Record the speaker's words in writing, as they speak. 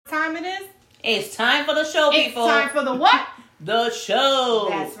time it is? It's time for the show, people. It's time for the what? The show.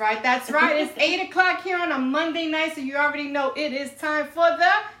 That's right, that's right. It's 8 o'clock here on a Monday night, so you already know it is time for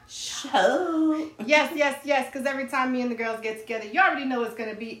the show. Yes, because every time me and the girls get together, you already know it's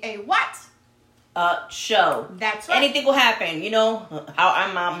going to be a what? Show. That's right. Anything will happen, you know,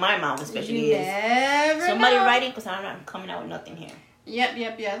 how my mouth especially is. Somebody writing, because I'm not coming out with nothing here.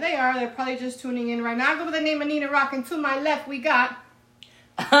 Yep, they are. They're probably just tuning in right now. I go with the name of Nina Rock, and to my left, we got...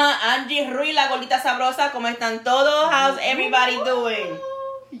 Angie Ruiz, la gordita sabrosa. ¿Cómo están todos? How's everybody doing?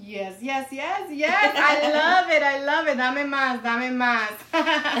 Yes. I love it. Dame más.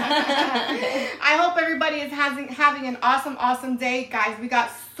 I hope everybody is having an awesome day. Guys, we got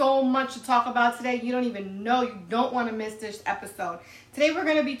so much to talk about today. You don't even know. You don't want to miss this episode. Today we're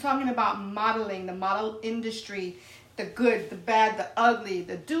going to be talking about modeling, the model industry, the good, the bad, the ugly,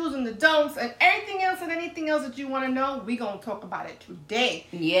 the do's and the don'ts, and anything else that you want to know, we're going to talk about it today.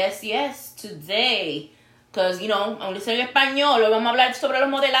 Yes, today. Because, you know, aunque sea en español, hoy vamos a hablar sobre los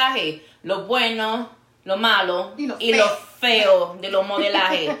modelajes, lo bueno, lo malo y lo feo de los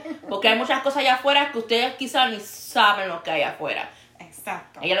modelajes. Porque hay muchas cosas allá afuera que ustedes quizás ni saben lo que hay afuera.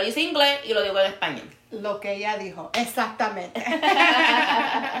 Exacto. Ella lo dice en inglés y lo digo en español. Lo que ella dijo. Exactamente.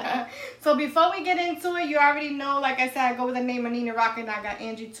 So before we get into it, you already know, like I said, I go with the name of Nina Rock, and I got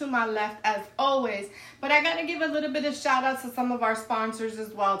Angie to my left as always. But I got to give a little bit of shout outs to some of our sponsors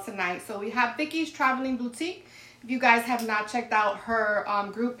as well tonight. So we have Vicky's Traveling Boutique. If you guys have not checked out her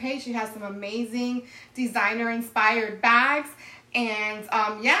group page, she has some amazing designer-inspired bags. And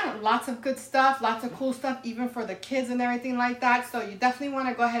lots of good stuff, lots of cool stuff, even for the kids and everything like that. So you definitely want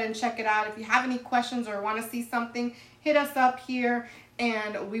to go ahead and check it out. If you have any questions or want to see something, hit us up here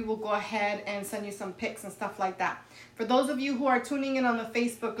and we will go ahead and send you some pics and stuff like that. For those of you who are tuning in on the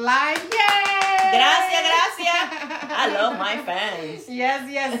Facebook Live, yay! Gracias. I love my fans. Yes.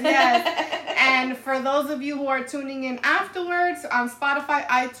 And for those of you who are tuning in afterwards on Spotify,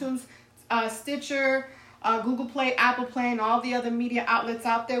 iTunes, Stitcher, Google Play, Apple Play, and all the other media outlets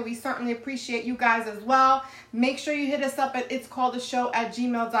out there, we certainly appreciate you guys as well. Make sure you hit us up at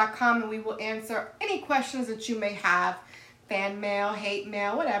itscalledashow@gmail.com, and we will answer any questions that you may have. Fan mail, hate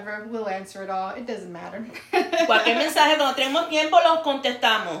mail, whatever. We'll answer it all. It doesn't matter. Cualquier mensaje, cuando tenemos tiempo, los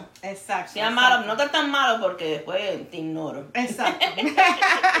contestamos. Exacto. Sea malo, no tan malo porque después te ignoro. Exacto.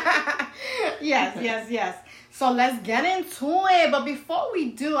 Yes. So let's get into it. But before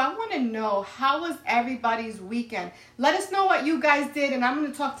we do, I want to know, how was everybody's weekend? Let us know what you guys did. And I'm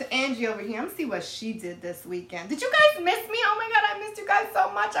going to talk to Angie over here. I'm going to see what she did this weekend. Did you guys miss me? Oh my God, I missed you guys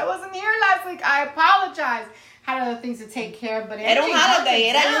so much. I wasn't here last week. I apologize. Had other things to take care of, but era un holiday,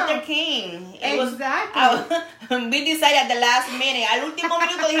 era Luther King. Exactly. We decided at the last minute. Al último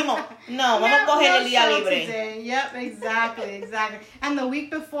minuto dijimos, no, vamos a coger el día libre. Today. Yep, exactly. And the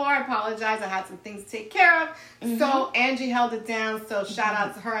week before, I apologize, I had some things to take care of. Mm-hmm. So Angie held it down. So shout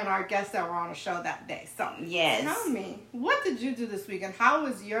out to her and our guests that were on the show that day. So yes. Tell me, what did you do this weekend? How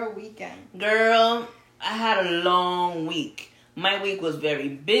was your weekend? Girl, I had a long week. My week was very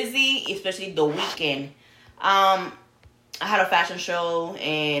busy, especially the weekend. I had a fashion show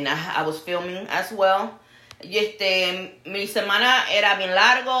and I was filming as well. Mi semana era bien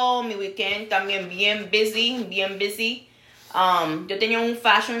largo, mi weekend también bien busy. Yo tenía un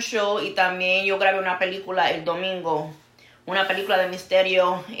fashion show y también yo grabé una película el domingo. Una película de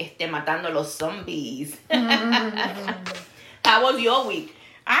misterio, matando a los zombies. How was your week?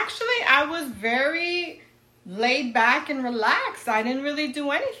 Actually, I was very laid back and relaxed. I didn't really do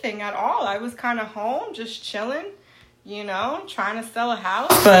anything at all. I was kind of home, just chilling, you know, trying to sell a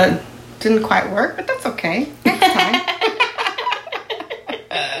house. But didn't quite work, but that's okay. Next time.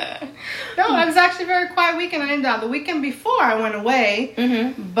 No, it was actually a very quiet weekend. I didn't the weekend before I went away.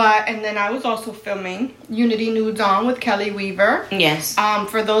 Mm-hmm. And then I was also filming Unity New Dawn with Kelly Weaver. Yes.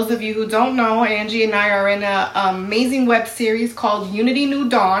 For those of you who don't know, Angie and I are in an amazing web series called Unity New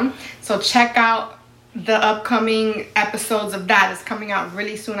Dawn. So check out the upcoming episodes of that. Is coming out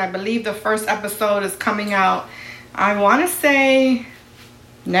really soon. I believe the first episode is coming out, I want to say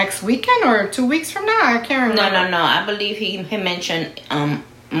next weekend or 2 weeks from now. I can't remember. No. I believe he mentioned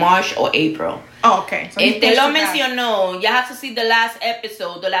March or April. Oh, okay. So lo mencionó. You have to see the last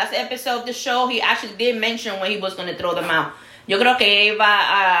episode. The last episode of the show, he actually did mention when he was going to throw them out. Yo creo que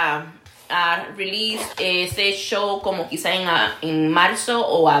iba a release ese show como quizá en marzo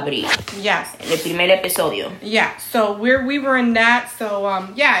o abril. Yes. El primer episodio. Yeah. So we were in that. So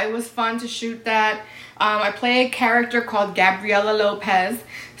it was fun to shoot that. I play a character called Gabriela Lopez.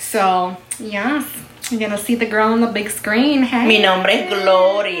 So yes. You're gonna see the girl on the big screen. Hey. Mi nombre es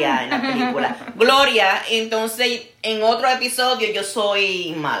Gloria en la película. Gloria, entonces en otro episodio yo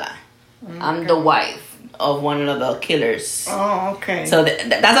soy mala. I'm the wife of one of the killers. Oh, okay. So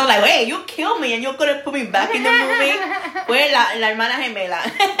that's all like, hey, you killed me and you're gonna put me back in the movie. Pues la hermana gemela.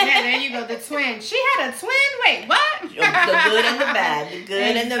 Yeah, there you go, the twin. She had a twin? Wait, what? The good and the bad. The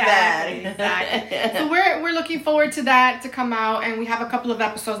good and the bad. Exactly. So we're looking forward to that to come out, and we have a couple of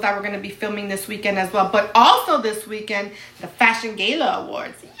episodes that we're going to be filming this weekend as well. But also this weekend, the Fashion Gala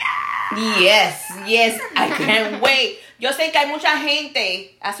Awards. Yeah! Yes, I can't wait. Yo sé que hay mucha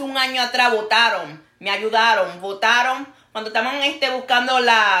gente, hace un año atrás me ayudaron, votaron cuando estaban buscando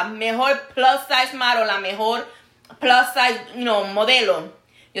la mejor plus size model, la mejor plus size, modelo.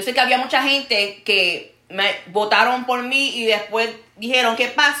 Yo sé que había mucha gente que me votaron por mí y después dijeron, ¿qué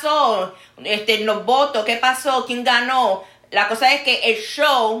pasó? Los votos, ¿qué pasó? ¿Quién ganó? La cosa es que el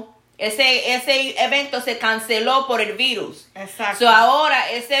show, ese evento se canceló por el virus. Exacto. So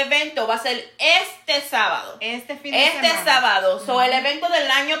ahora ese evento va a ser este sábado. Este fin de semana. Este sábado. So el evento del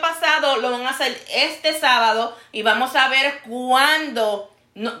año pasado lo van a hacer este sábado y vamos a ver quién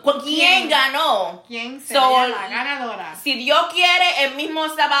ganó. ¿Quién será la ganadora? Si Dios quiere, el mismo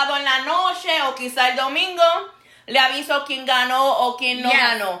sábado en la noche o quizá el domingo, le aviso quién ganó o quién no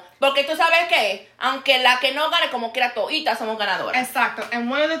ganó. Porque tú sabes que, aunque la que no gane, como quiera, toditas somos ganadoras. Exacto. And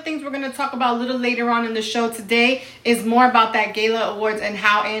one of the things we're going to talk about a little later on in the show today is more about that Gala Awards and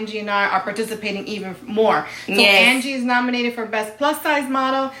how Angie and I are participating even more. So Angie is nominated for Best Plus Size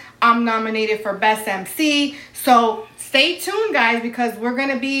Model. I'm nominated for Best MC. So stay tuned, guys, because we're going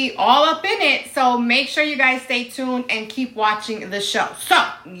to be all up in it. So make sure you guys stay tuned and keep watching the show. So,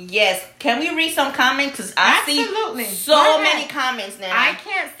 yes. Can we read some comments? Because I see so many comments now. I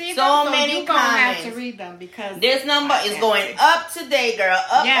can't see so them, many you're comments. Gonna have to read them because this number is going up today, girl.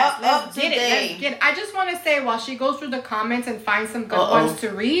 Up today. Let's get it. I just want to say, while she goes through the comments and finds some good ones to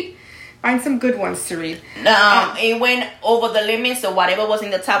read, find some good ones to read. It went over the limit, so whatever was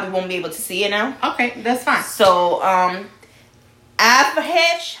in the top, we won't be able to see it now. Okay, that's fine. So,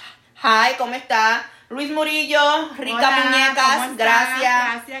 Average, hi, ¿cómo está? Luis Murillo, Rica Muñecas,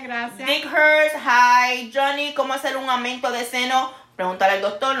 gracias. Gracias. Dick Hurst, hi. Johnny, ¿cómo hacer un aumento de seno? Pregúntale al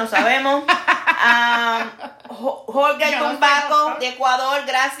doctor, no sabemos. Jorge Tumbaco, de Ecuador,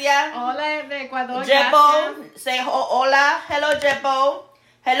 gracias. Hola, de Ecuador, Jepo, say hola. Hello, Jepo.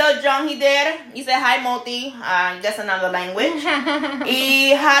 Hello, John Hider. He said, hi, Moti. That's another language.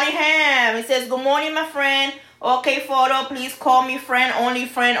 Y Harry Ham, he says, good morning, my friend. Okay, photo, please call me friend, only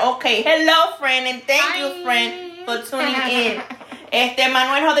friend. Okay, hello, friend, and thank you, friend, for tuning in.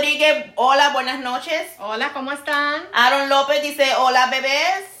 Manuel Rodríguez, hola, buenas noches. Hola, ¿cómo están? Aaron López dice, hola,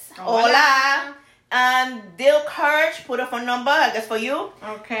 bebés. Hola. Dil Kirch, put a phone number, I guess for you.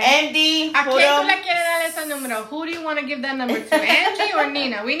 Okay. Andy, ¿A quién tú le quieres dar ese número? Who do you want to give that number to? Angie or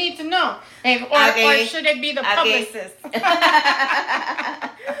Nina? We need to know. Or should it be the publicist?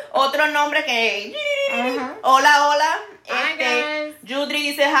 Otro nombre que... Hola. Hi, guys. Judry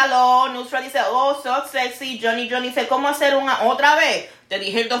dice hello. Nusra dice, oh, so sexy. Johnny dice, ¿cómo hacer una otra vez? Te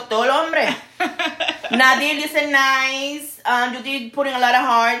dije el doctor, hombre. Nadir dice, nice. You did putting a lot of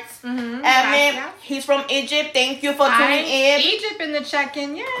hearts. He's from Egypt. Thank you for tuning in. Egypt in the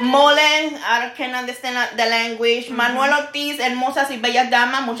check-in, yeah. Mole, I can understand the language. Manuel Ortiz, hermosas y bellas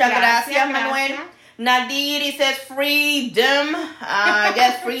damas. Muchas gracias, Manuel. Nadir says freedom.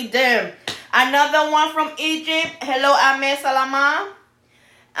 Yes, freedom. Another one from Egypt. Hello, Ahmed Salama.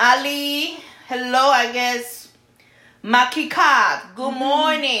 Ali. Hello, I guess. Makikat. Good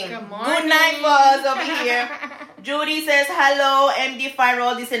morning. Good night for us over here. Judy says hello. MD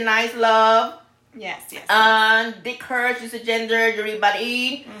Fyro. This is nice love. Yes. Dick Hirsch, this is gender,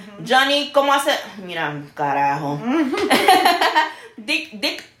 everybody. Johnny, ¿cómo hace? Mira, carajo.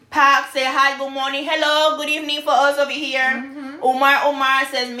 Dick Pack say hi, good morning. Hello, good evening for us over here. Omar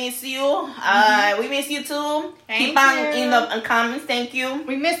says miss you. We miss you too. Keep on in the comments. Thank you.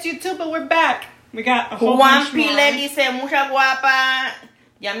 We missed you too, but we're back. We got a whole Juan bunch more. Pile dice mucha guapa.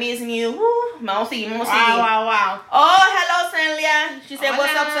 Ya miss you. Vamos a seguir. Wow. Oh, hello, Celia. She said, Hola.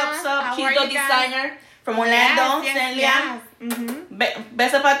 what's up? How She's are the you guys? designer from Orlando, Celia. Yes.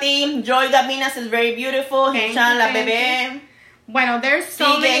 Beso para ti. Joy Gabinas is very beautiful. Thank Hichan you, la thank bebé. Bueno, there's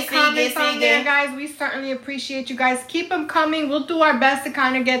so many comments on there, guys. We certainly appreciate you guys. Keep them coming. We'll do our best to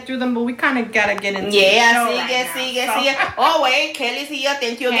kind of get through them, but we kind of got to get into the show sigue. Oh, wait, Kelly's here.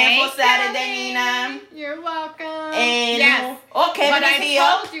 Thank you again for Saturday, Nina. You're welcome. And yes. Oh, Kevin is here.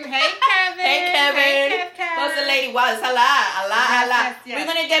 I told you. Hey, Kevin. Hey, Kevin. What's the lady? Wow, it's a lot. Yes.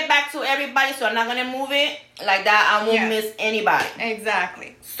 We're going to get back to everybody, so I'm not going to move it like that. I won't miss anybody.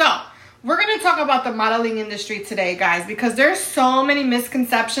 Exactly. So, we're going to talk about the modeling industry today, guys, because there's so many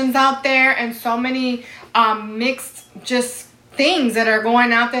misconceptions out there and so many mixed just things that are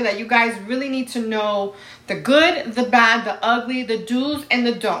going out there that you guys really need to know the good, the bad, the ugly, the do's and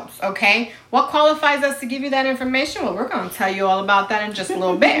the don'ts, okay? What qualifies us to give you that information? Well, we're going to tell you all about that in just a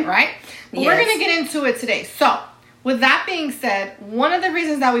little bit, right? But we're going to get into it today. So, with that being said, one of the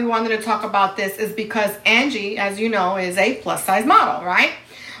reasons that we wanted to talk about this is because Angie, as you know, is a plus size model, right?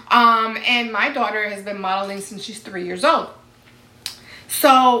 And my daughter has been modeling since she's 3 years old.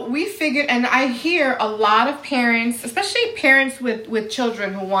 So we figured, and I hear a lot of parents, especially parents with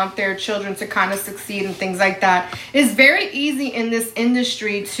children who want their children to kind of succeed and things like that. It's very easy in this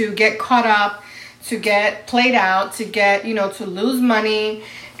industry to get caught up, to get played out, to get, to lose money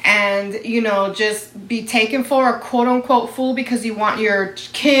and, just be taken for a quote unquote fool because you want your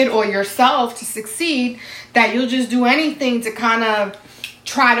kid or yourself to succeed, that you'll just do anything to kind of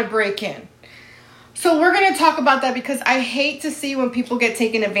try to break in. So we're going to talk about that because I hate to see when people get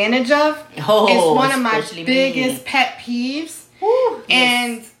taken advantage of. It's one of my biggest pet peeves. Ooh,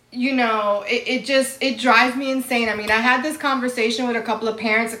 and, it drives me insane. I mean, I had this conversation with a couple of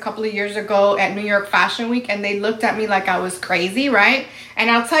parents a couple of years ago at New York Fashion Week, and they looked at me like I was crazy, right? And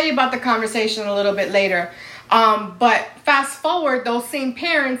I'll tell you about the conversation a little bit later. But fast forward, those same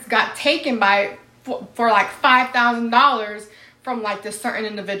parents got taken for like $5,000 from like this certain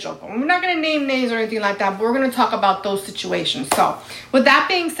individual. But we're not going to name names or anything like that, but we're going to talk about those situations. So with that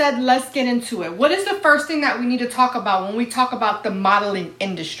being said, let's get into it. What is the first thing that we need to talk about when we talk about the modeling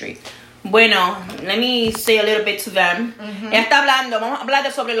industry? Bueno, let me say a little bit to them. Vamos a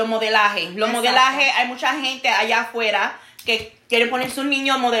hablar sobre los modelajes. Los modelajes, hay mucha gente allá afuera que quieren poner sus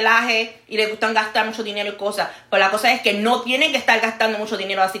niños modelaje y les gustan gastar mucho dinero y cosas. Pero la cosa es que no tienen que estar gastando mucho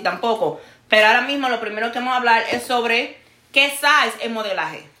dinero así tampoco. Pero ahora mismo lo primero que vamos a hablar es sobre ¿qué size es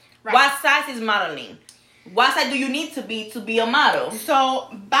modelaje? Right. What size is modeling? What size do you need to be a model? So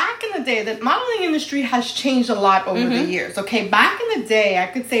back in the day, the modeling industry has changed a lot over the years. Okay, back in the day, I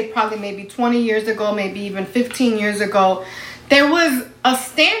could say probably maybe 20 years ago, maybe even 15 years ago, there was a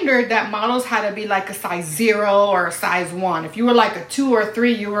standard that models had to be like a size 0 or a size 1. If you were like a 2 or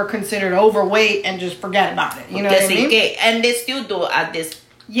 3, you were considered overweight and just forget about it. You know what I mean? And they still do at this.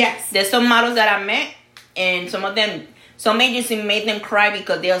 Yes. There's some models that I met, and some agency made them cry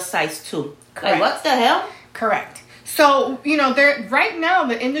because they're size 2. Correct. Like, what the hell? Correct. So, right now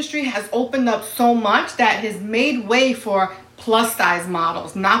the industry has opened up so much that has made way for plus size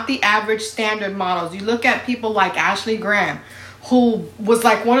models, not the average standard models. You look at people like Ashley Graham, who was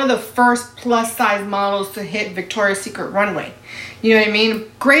like one of the first plus size models to hit Victoria's Secret runway. You know what I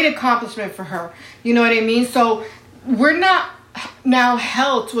mean? Great accomplishment for her. You know what I mean? So we're not now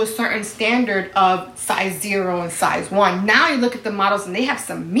held to a certain standard of size 0 and size 1. Now you look at the models and they have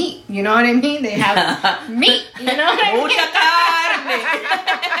some meat. You know what I mean? They have meat. You know what I mean? Mucha carne.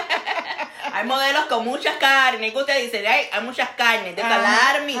 Hay modelos con muchas carnes. Que usted dice, hay muchas carnes. De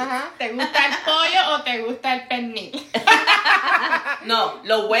calar meat. ¿Te gusta el pollo o te gusta el pernil? No,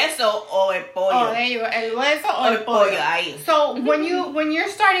 los huesos o el pollo. Oh, there you go. El hueso o el pollo. Ahí. So when you're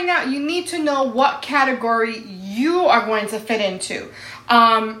starting out, you need to know what category you are going to fit into.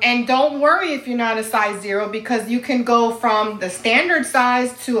 And don't worry if you're not a size 0, because you can go from the standard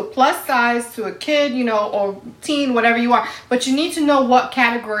size to a plus size to a kid, or teen, whatever you are. But you need to know what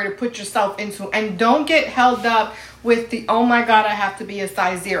category to put yourself into. And don't get held up with the, oh my God, I have to be a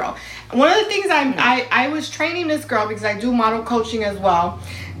size 0. One of the things I was training this girl because I do model coaching as well.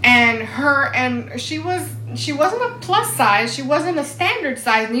 And she wasn't a plus size. She wasn't a standard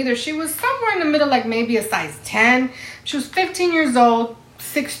size neither. She was somewhere in the middle, like maybe a size 10. She was 15 years old,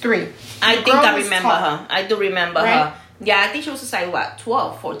 6'3". I think I remember her. I do remember her. Yeah, I think she was a size,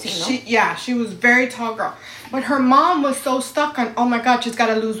 12, 14, no? She was a very tall girl. But her mom was so stuck on, oh my God, she's got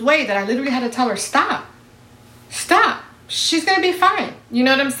to lose weight, that I literally had to tell her, stop. She's going to be fine. You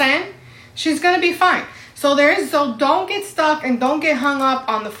know what I'm saying? She's going to be fine. So don't get stuck and don't get hung up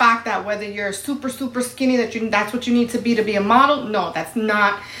on the fact that whether you're super, super skinny, that's what you need to be a model. No, that's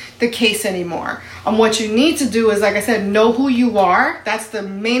not the case anymore. What you need to do is, like I said, know who you are. That's the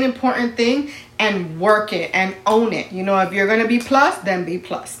main important thing, and work it and own it. If you're going to be plus, then be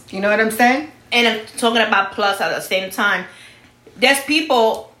plus. You know what I'm saying? And I'm talking about plus at the same time. There's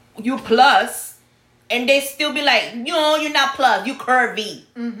people, you plus, and they still be like, you're not plus, you curvy.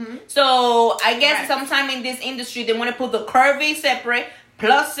 Mm-hmm. So I guess sometime in this industry, they want to put the curvy separate,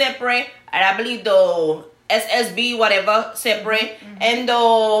 plus separate, and I believe the SSB, whatever, separate, and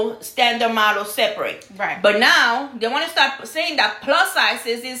the standard model separate. Right. But now, they want to start saying that plus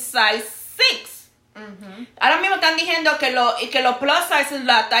sizes is size 6. Ahora mismo están diciendo que los plus size,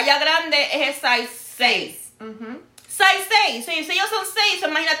 la talla grande es el size 6. Size 6. Si ellos son 6,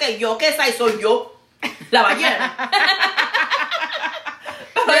 imagínate yo, ¿qué size soy yo? La ballena.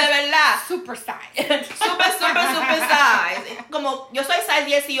 Pero de verdad. Super size. super size. Como yo soy size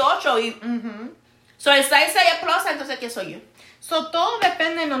 18 y... So el size 6 es plus, entonces ¿qué soy yo? So todo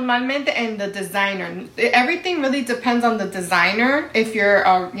depende normalmente en the designer. Everything really depends on the designer, if you're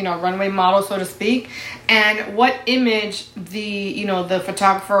a runway model, so to speak, and what image the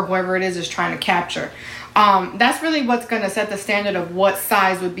photographer, whoever it is trying to capture. That's really what's going to set the standard of what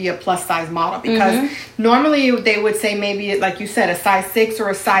size would be a plus size model, because normally they would say maybe, like you said, a size 6 or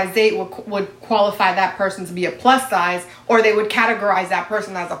a size 8 would qualify that person to be a plus size, or they would categorize that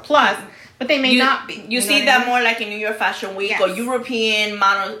person as a plus. But they may not be. You see that more like in New York Fashion Week or European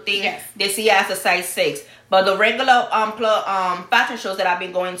model thing. Yes. They see it as a size 6. But the regular fashion shows that I've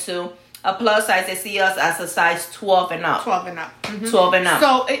been going to, a plus size, they see us as a size 12 and up. 12 and up. 12 and up.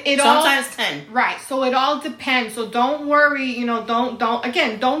 So it sometimes all, 10. Right. So it all depends. So don't worry.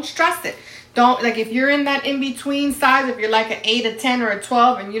 Don't stress it. Don't, like, if you're in that in between size, if you're like an 8, a 10, or a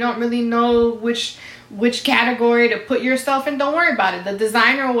 12, and you don't really know which category to put yourself in, don't worry about it. The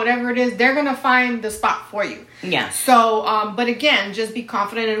designer or whatever it is, they're gonna find the spot for you. Yeah. So but again, just be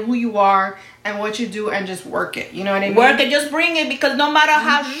confident in who you are and what you do, and just work it. You know what I mean? Work it, just bring it, because no matter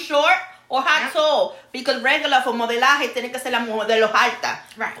how short or how tall, because regular for modelaje tiene que ser la modelo alta.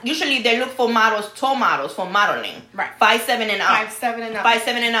 Right. Usually they look for models, tall models for modeling. Right. 5'7" and up. 5'7" and up. 5'7"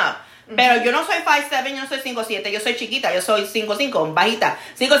 and up. Pero yo no soy 5'7", yo no soy 5'7", yo soy chiquita, yo soy 5'5", bajita.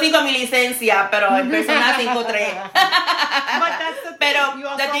 5'5" mi licencia, pero en persona 5'3". But that's the thing. Pero You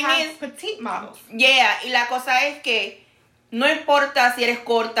also the thing have is, petite models. Yeah, y la cosa es que no importa si eres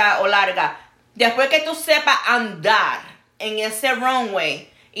corta o larga, después que tú sepas andar en ese runway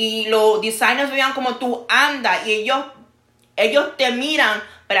y los designers vean como tú andas y ellos te miran,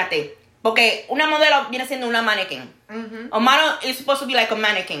 espérate, porque una modelo viene siendo una mannequin. A model is supposed to be like a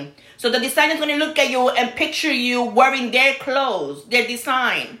mannequin. So the designer is going to look at you and picture you wearing their clothes, their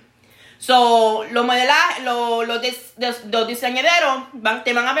design. So los diseñaderos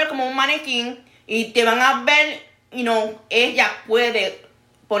te van a ver como un mannequin y te van a ver, ella puede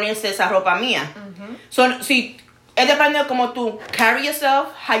ponerse esa ropa mía. So, si es depende de cómo tú carry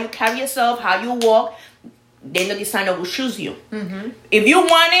yourself, how you walk, then the designer will choose you. If you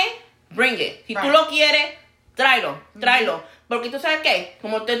want it, bring it. Si tú lo quieres, tráelo. Porque tú sabes qué,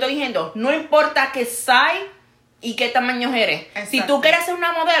 como te estoy diciendo, no importa qué size y qué tamaño eres. Exacto. Si tú quieres ser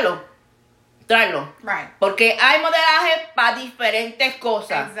una modelo, tráelo. Right. Porque hay modelaje para diferentes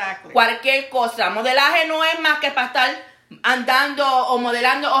cosas. Exactly. Cualquier cosa. Modelaje no es más que para estar andando o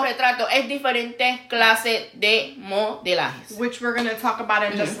modelando o retrato. Es diferentes clases de modelajes. Which we're going to talk about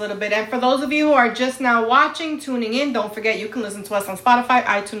in just a little bit. And for those of you who are just now tuning in, don't forget you can listen to us on Spotify,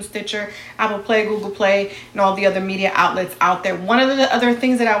 iTunes, Stitcher, Apple Play, Google Play, and all the other media outlets out there. One of the other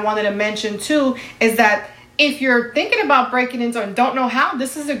things that I wanted to mention too is that if you're thinking about breaking into and don't know how,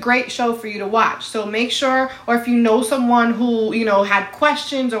 this is a great show for you to watch. So make sure, or if you know someone who, had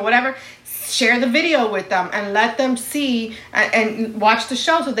questions or whatever, share the video with them and let them see and watch the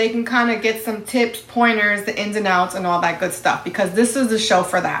show so they can kind of get some tips, pointers, the ins and outs, and all that good stuff, because this is the show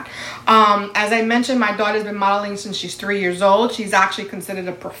for that. As I mentioned, my daughter's been modeling since she's 3 years old. She's actually considered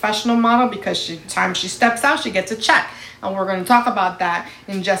a professional model because time she steps out, she gets a check. And we're going to talk about that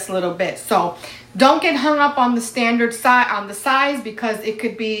in just a little bit. So don't get hung up on the standard size, because it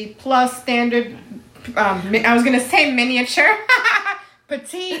could be plus, standard, I was going to say miniature,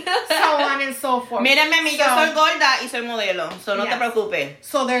 petite, so on and so forth. Mírame a mí, yo soy gorda y soy modelo, so no te preocupes.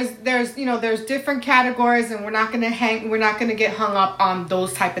 So there's different categories, and we're not going to get hung up on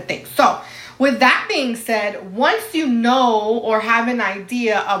those type of things. So with that being said, once you know or have an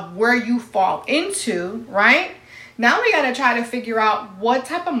idea of where you fall into, right? Now we got to try to figure out what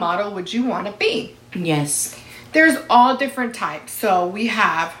type of model would you want to be. Yes. There's all different types. So we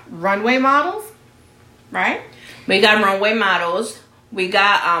have runway models, right? We got runway models. We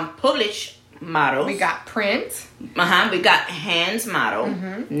got published models. We got print. We got hands model,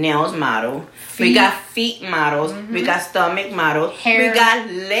 nails model. Feet. We got feet models. We got stomach model. Hair. We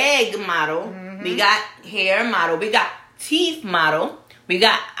got leg model. We got hair model. We got teeth model. We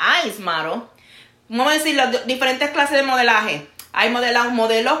got eyes model. Vamos a decir las diferentes clases de modelaje. Hay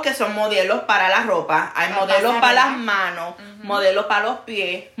modelos que son modelos para la ropa. Hay modelos para las manos, modelos para los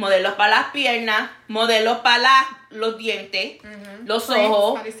pies, modelos para las piernas, modelos para los dientes, los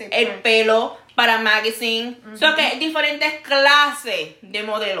ojos, el pelo, para magazine. So que hay diferentes clases de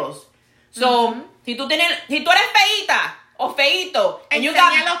modelos. So, si tú eres feíta o feíto. And you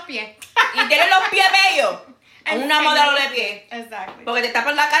got, los pies. y tienes los pies bellos. Una modelo de pie. Exactly. Porque te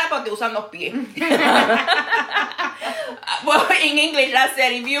tapan la cara porque usan los pies. Well, in English, I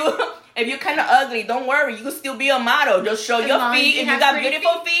said, if you're kind of ugly, don't worry. You can still be a model. Just show your feet. If you got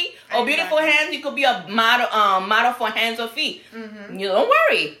beautiful feet or beautiful hands, you could be a model for hands or feet. Mm-hmm. You don't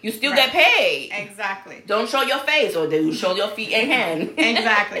worry. You still get paid. Exactly. Don't show your face, or then you show your feet and hands.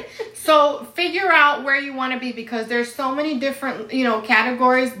 Exactly. So figure out where you want to be, because there's so many different,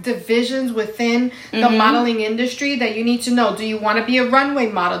 categories, divisions within the modeling industry that you need to know. Do you want to be a runway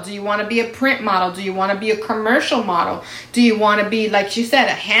model? Do you want to be a print model? Do you want to be a commercial model? Do you want to be, like you said,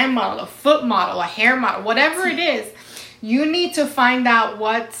 a hand model, a foot model, a hair model, whatever it is? You need to find out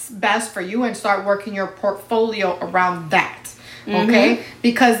what's best for you and start working your portfolio around that. Okay?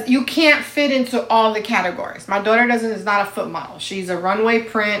 Because you can't fit into all the categories. My daughter is not a foot model. She's a runway,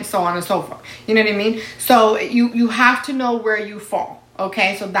 print, so on and so forth. You know what I mean? So you have to know where you fall.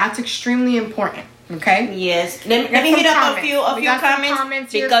 Okay? So that's extremely important. Okay? Yes. Let me hit up a few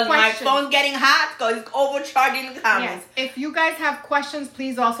comments because my phone's getting hot, because it's overcharging the comments. Yes. If you guys have questions,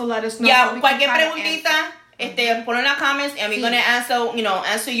 please also let us know. Yeah, cualquier preguntita, pon en las comments, and we're going to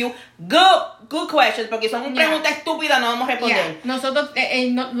answer you good questions, porque son preguntas estúpidas, no vamos a responder. Nosotros,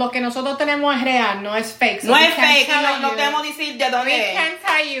 lo que nosotros tenemos es real, no es fake. No es fake, no tenemos decir de dónde es. We can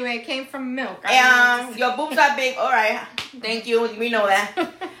tell you it came from milk. Your boobs are big. All right. Thank you. We know that.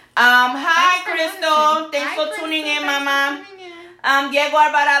 Hi, Crystal. Thanks for tuning in, Mama. Diego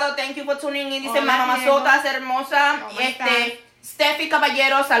Alvarado, thank you for tuning in. Dice, Mamá Mazotas, hermosa. Steffi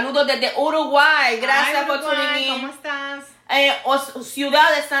Caballero, saludos desde Uruguay. Gracias por tuning in. ¿Cómo estás?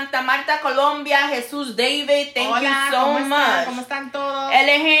 Ciudad de Santa Marta, Colombia. Jesús David, thank you so much. ¿Cómo están todos?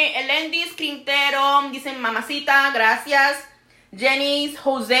 Elendis Quintero, dice, mamacita, gracias. Jenny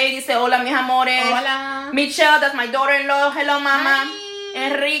Jose dice, hola, mis amores. Hola. Michelle, that's my daughter-in-law. Hello, mama. Hi.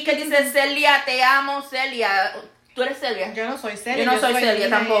 Enrique dice, Celia, te amo, Celia. ¿Tú eres Celia? Yo no soy Celia. Yo no soy Celia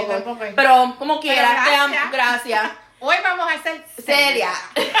tampoco. Pero como quieras, te amo, gracias. Hoy vamos a hacer Celia.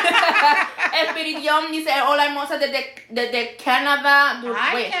 Espiridión dice, hola, hermosa, desde Canadá.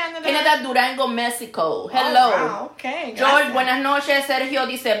 Canadá, Durango, México. Hello. Oh, wow. Okay, George, buenas noches. Sergio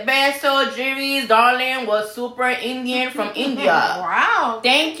dice, beso. Jiris, darling, was super Indian from India. Wow.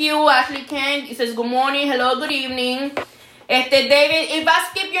 Thank you. Ashley Ken, he says, good morning, hello, good evening. David, if I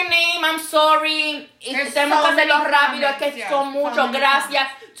skip your name, I'm sorry. Tenemos que hacerlo rápido, es que son muchos. Gracias.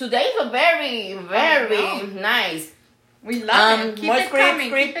 Today is a very, very nice. We love it. Keep it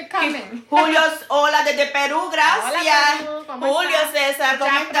coming. Julio, hola desde Perú, gracias. Hola, Perú, ¿cómo Julio está? César,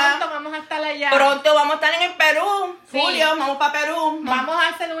 ¿cómo está? Pronto vamos a estar allá. Pronto vamos a estar en el Perú. Sí. Julio, vamos para Perú. Vamos a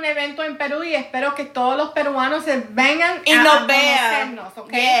hacer un evento en Perú y espero que todos los peruanos se vengan y nos vean.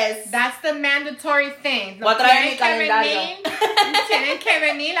 Okay? Yes. That's the mandatory thing. Voy a traer mi calendario. Tienen que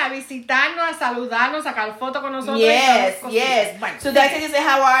venir a visitarnos, a saludarnos, a sacar fotos con nosotros. Yes. Bueno, so that's it. Say,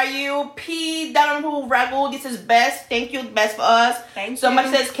 how are you? P. Donovan Ragu, this is best. Thank you, best for us. Somebody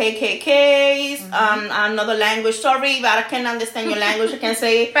says KKKs. Another language. Sorry, but I can't understand your language. I can't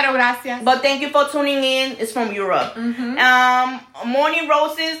say it. Pero gracias. But thank you for tuning in. It's from Europe. Morning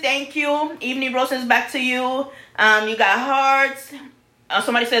roses. Thank you. Evening roses. Back to you. You got hearts.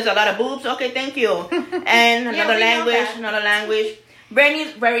 Somebody says a lot of boobs. Okay, thank you. And another language.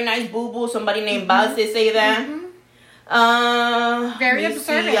 Very nice boo boo. Somebody named Balse say that. Very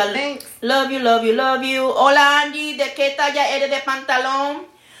observant. Thanks. Love you. Hola, Angie. ¿De qué talla eres de pantalón?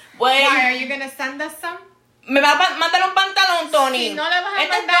 Why, are you gonna send us some? Me va a mandar un pantalón, Tony. Si no le vas a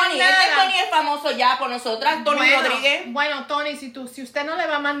mandar nada. Este Tony es famoso ya por nosotras, Tony Rodríguez. Bueno, Tony, si usted no le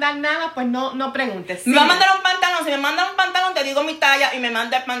va a mandar nada, pues no preguntes. Me va a mandar un pantalón. Si me manda un pantalón, te digo mi talla y me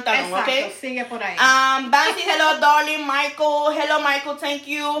manda el pantalón. Exacto, ¿ok? Sigue por ahí. Bansi, hello, darling. Michael, hello, Michael. Thank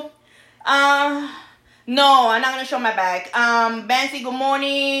you. No, I'm not going to show my back. Bansi, good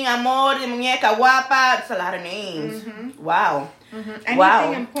morning. Amor, de muñeca guapa. That's a lot of names. Wow.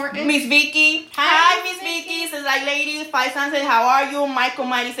 Anything important? Miss Vicky. Hi, Miss Vicky. Says like ladies. Faisan says, how are you? Michael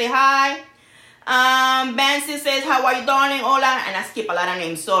Mighty say hi. Bansi says, how are you, darling? Hola. And I skip a lot of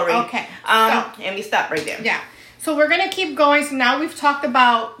names. Sorry. Okay. And we stop right there. Yeah. So we're going to keep going. So now we've talked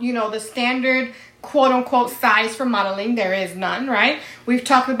about, the standard quote-unquote size for modeling. There is none, right? We've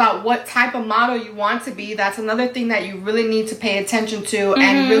talked about what type of model you want to be. That's another thing that you really need to pay attention to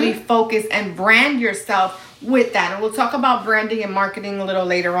and really focus and brand yourself with that. And we'll talk about branding and marketing a little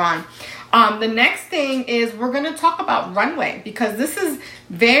later on. The next thing is we're going to talk about runway, because this is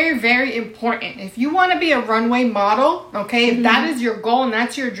very, very important. If you want to be a runway model, okay, if that is your goal and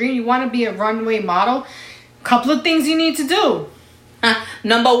that's your dream, you want to be a runway model, couple of things you need to do.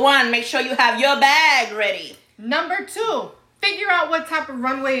 Number one, make sure you have your bag ready. Number 2, figure out what type of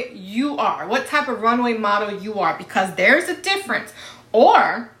runway you are, what type of runway model you are, because there's a difference.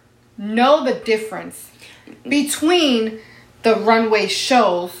 Or know the difference between the runway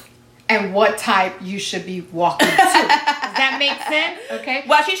shows and what type you should be walking to. Does that make sense? Okay.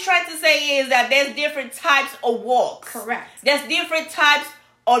 What she's trying to say is that there's different types of walks. Correct. There's different types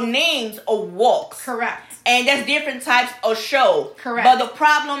of names of walks. Correct. And there's different types of show. Correct. But the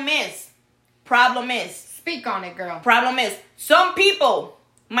problem is. Speak on it, girl. Problem is, some people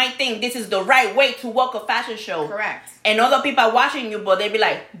might think this is the right way to walk a fashion show. Correct. And other people are watching you, but they be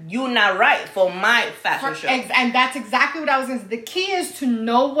like, you're not right for my fashion show. And that's exactly what I was going to say. The key is to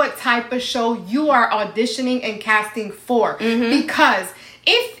know what type of show you are auditioning and casting for. Mm-hmm. Because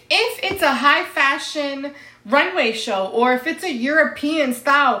if it's a high fashion runway show, or if it's a European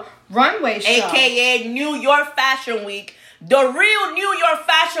style runway show, AKA New York Fashion Week, the real New York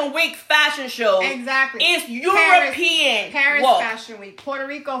Fashion Week fashion show exactly is European Paris walk. Fashion Week, Puerto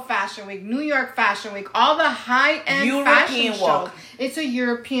Rico Fashion Week, New York Fashion Week, all the high-end European fashion walk. shows. It's a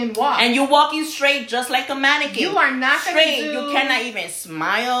European walk. And you're walking straight just like a mannequin. You are not going to do... You cannot even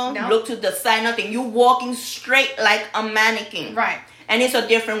smile, No. look to the side, nothing. You're walking straight like a mannequin. Right. And it's a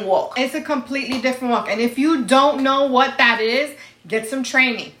different walk. It's a completely different walk. And if you don't know what that is, get some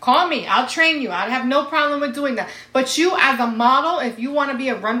training. Call me. I'll train you. I have no problem with doing that. But you as a model, if you want to be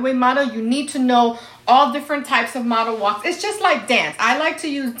a runway model, you need to know all different types of model walks. It's just like dance. I like to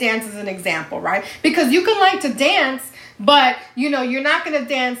use dance as an example, right? Because you can like to dance, but, you're not going to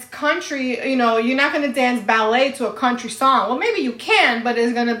dance country, you're not going to dance ballet to a country song. Well, maybe you can, but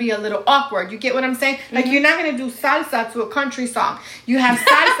it's going to be a little awkward. You get what I'm saying? Mm-hmm. Like, you're not going to do salsa to a country song. You have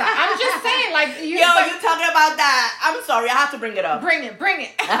salsa. I'm just saying, like... you talking about that. I'm sorry, I have to bring it up. Bring it.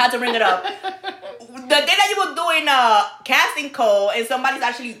 I have to bring it up. The day that you were doing a casting call and somebody's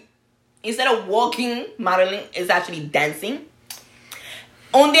actually, instead of walking, modeling, is actually dancing.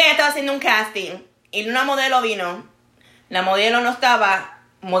 Un día estaba haciendo un casting y una modelo vino. La modelo no estaba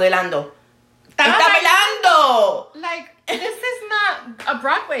modelando. Estaba bailando. Like, this is not a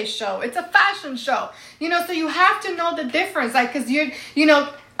Broadway show. It's a fashion show. So you have to know the difference. Like, because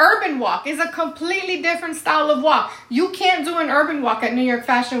urban walk is a completely different style of walk. You can't do an urban walk at New York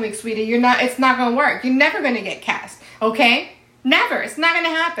Fashion Week, sweetie. It's not going to work. You're never going to get cast. Okay? Never. It's not going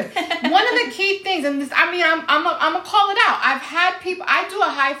to happen. One of the key things, and this, I'm going to call it out. I've had people, I do a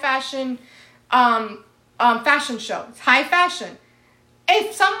high fashion, fashion show. It's high fashion.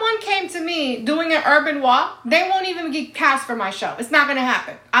 If someone came to me doing an urban walk, they won't even get cast for my show. It's not going to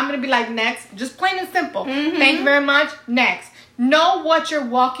happen. I'm going to be like, next. Just plain and simple. Mm-hmm. Thank you very much. Next. Know what you're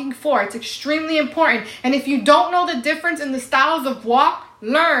walking for. It's extremely important. And if you don't know the difference in the styles of walk,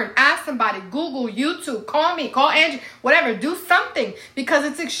 learn. Ask somebody. Google, YouTube. Call me. Call Angie. Whatever. Do something. Because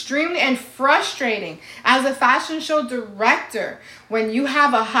it's extremely and frustrating as a fashion show director when you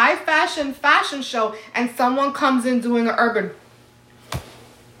have a high fashion show and someone comes in doing an urban.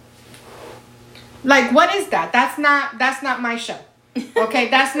 Like, what is that? That's not my show. Okay,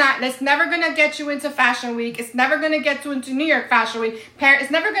 that's never gonna get you into Fashion Week. It's never gonna get you into New York Fashion Week.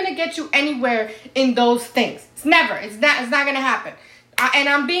 It's never gonna get you anywhere in those things. It's not gonna happen. And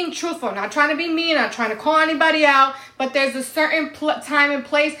I'm being truthful, not trying to be mean, not trying to call anybody out, but there's a certain time and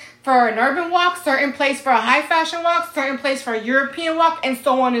place for an urban walk, certain place for a high fashion walk, certain place for a European walk, and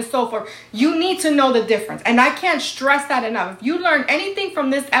so on and so forth. You need to know the difference. And I can't stress that enough. If you learn anything from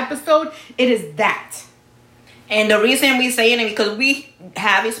this episode, it is that. And the reason we saying it because we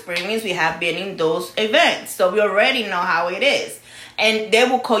have experience, we have been in those events. So we already know how it is. And they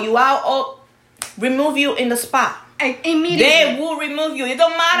will call you out or remove you in the spot. Immediately. They will remove you. It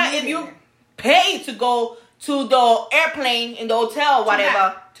don't matter if you pay to go to the airplane, in the hotel,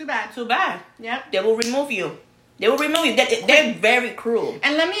 whatever. Too bad. Yep. They will remove you. They're very cruel.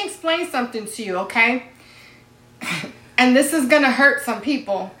 And let me explain something to you, okay? And this is gonna hurt some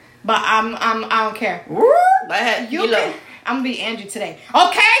people, but I don't care. Go ahead. I'm gonna be Andrew today.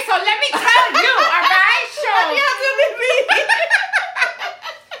 Okay, so let me tell you, all right?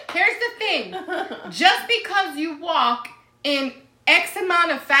 Here's the thing. Just because you walk in X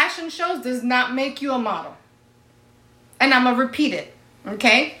amount of fashion shows does not make you a model. And I'm going to repeat it.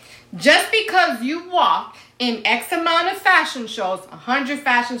 Okay? Just because you walk in X amount of fashion shows, 100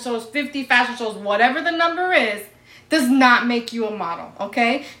 fashion shows, 50 fashion shows, whatever the number is, does not make you a model.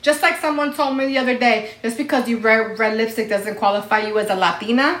 Okay? Just like someone told me the other day, just because you wear red lipstick doesn't qualify you as a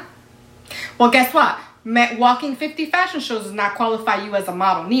Latina. Well, guess what? Walking 50 fashion shows does not qualify you as a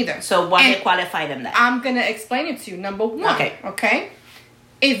model neither. So why they qualify them that? I'm going to explain it to you. Number one. Okay?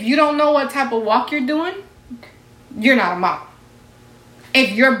 If you don't know what type of walk you're doing, you're not a model.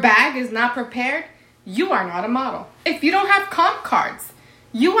 If your bag is not prepared, you are not a model. If you don't have comp cards,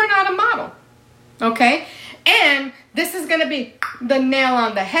 you are not a model. Okay? And this is going to be the nail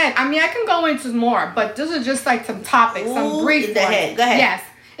on the head. I mean, I can go into more, but these are just like some topics, some brief ones. Go ahead. Yes.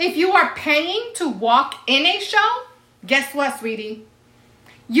 If you are paying to walk in a show, guess what, sweetie?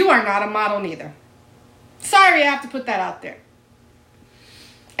 You are not a model neither. Sorry, I have to put that out there.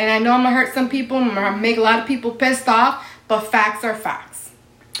 And I know I'm going to hurt some people. I'm going to make a lot of people pissed off, but facts are facts.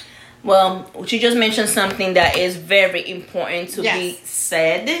 Well, she just mentioned something that is very important to be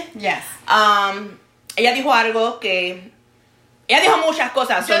said. Yes. Ella dijo algo que... Ella dijo muchas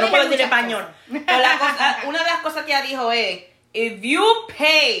cosas, so no puedo decir español. Pero una de las cosas que ella dijo es, if you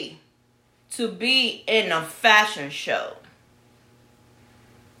pay to be in a fashion show,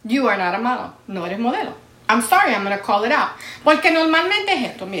 you are not a model. No eres modelo. I'm sorry, I'm going to call it out. Porque normalmente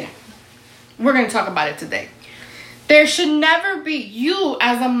es esto, mira. We're going to talk about it today. There should never be you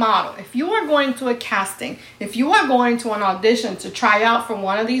as a model. If you are going to a casting, if you are going to an audition to try out for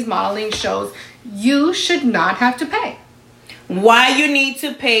one of these modeling shows, you should not have to pay. Why you need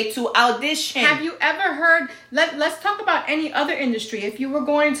to pay to audition? Have you ever heard, let's talk about any other industry. If you were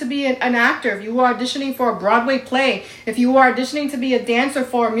going to be an actor, if you were auditioning for a Broadway play, if you were auditioning to be a dancer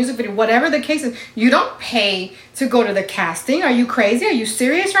for a music video, whatever the case is, you don't pay to go to the casting. Are you crazy? Are you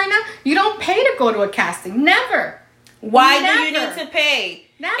serious right now? You don't pay to go to a casting. Never. Why do you need to pay?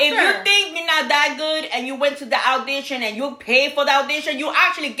 Never. If you think you're not that good and you went to the audition and you paid for the audition, you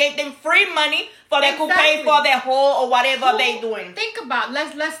actually gave them free money for they could pay for their whole or whatever they doing. Think about,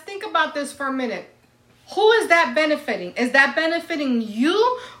 let's think about this for a minute. Who is that benefiting? Is that benefiting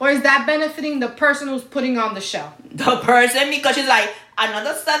you or is that benefiting the person who's putting on the show? The person, because she's like,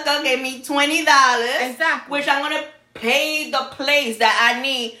 another sucker gave me $20. Exactly. Which I'm going to pay the place that I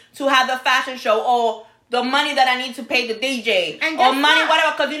need to have the fashion show or the money that I need to pay the DJ or money,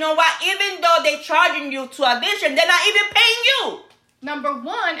 whatever. Because you know what? Even though they're charging you to audition, they're not even paying you. Number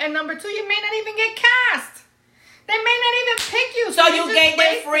one. And number two, you may not even get cast. They may not even pick you. So you gave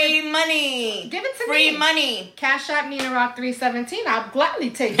them free money. Give it to me. Free money. Cash App Nina Rock 317. I'll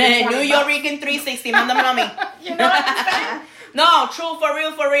gladly take it. New York 360. Mándamelo a mí. You know what I'm saying? No, true, for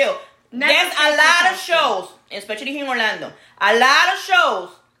real, for real. There's a lot of shows, especially here in Orlando, a lot of shows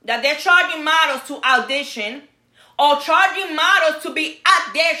that they're charging models to audition or charging models to be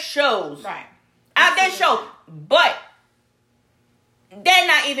at their shows. Right. At their shows. But they're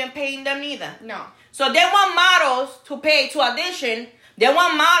not even paying them neither. No. So they want models to pay to audition. They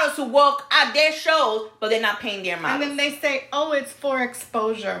want models to work at their shows, but they're not paying their models. And then they say, oh, it's for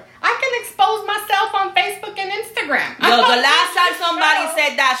exposure. I can expose myself on Facebook and Instagram. Yo, the last time somebody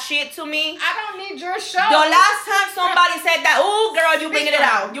said that shit to me. I don't need your show. The last time somebody said that, oh, girl, you bringing it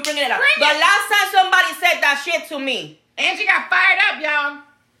out. You bringing it out. The last time somebody said that shit to me. Angie got fired up, y'all.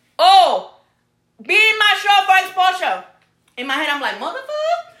 Oh, be in my show for exposure. In my head, I'm like,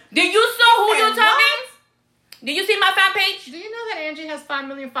 motherfucker. Did you saw who you talking? Did you see my fan page? Do you know that Angie has 5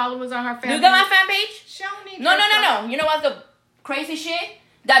 million followers on her fan page? You got my fan page? She don't need No. You know what's the crazy shit?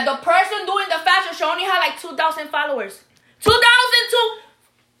 That the person doing the fashion show only had like 2,000 followers. 2,000 to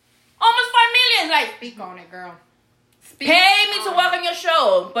almost 5 million. Like, speak on it, girl. Pay me to work on your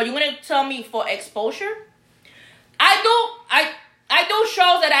show, but you want to tell me for exposure? I do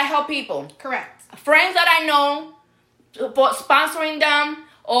shows that I help people. Correct. Friends that I know, for sponsoring them,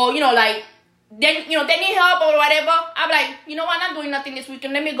 or like. Then, they need help or whatever. I'm like, you know what? I'm not doing nothing this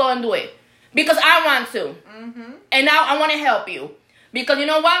weekend. Let me go and do it. Because I want to. Mm-hmm. And now I want to help you. Because you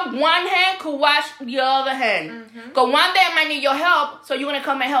know what? One hand could wash the other hand. Because one day I might need your help, so you're going to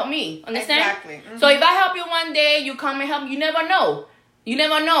come and help me. Understand? Exactly. Mm-hmm. So if I help you one day, you come and help me. You never know. You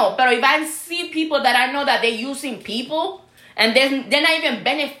never know. But if I see people that I know that they're using people, and they're not even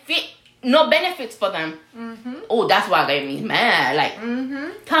no benefits for them. Mm-hmm. Oh, that's why they me mad. Like,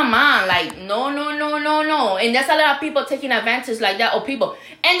 come on, like, no. And there's a lot of people taking advantage like that of people,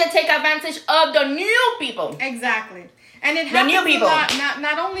 and they take advantage of the new people. Exactly. And it happens the new people. A lot,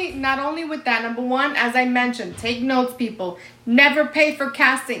 not only with that. Number one, as I mentioned, take notes, people. Never pay for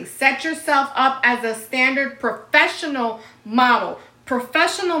casting. Set yourself up as a standard professional model.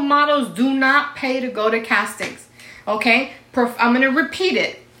 Professional models do not pay to go to castings. Okay? I'm going to repeat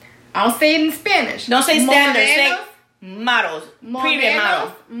it. I'll say it in Spanish. Don't say standard, say models. Previous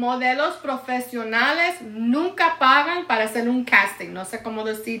models. Modelos profesionales nunca pagan para hacer un casting. No sé cómo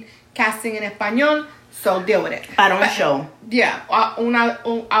decir casting en español, so deal with it. Para un show. Yeah, una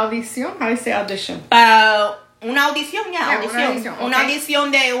audición. How do you say audition? Para una audición, una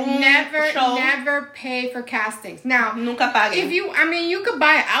audición de un show. Never pay for castings. Now, nunca paguen. You could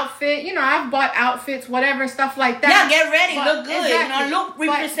buy an outfit. You know, I've bought outfits, whatever, stuff like that. Yeah, get ready, look good, exactly. Look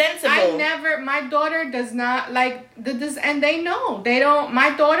presentable. My daughter does not like this, and they know. They don't. My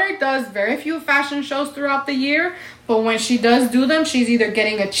daughter does very few fashion shows throughout the year, but when she does do them, she's either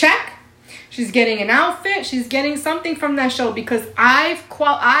getting a check, she's getting an outfit, she's getting something from that show, because I've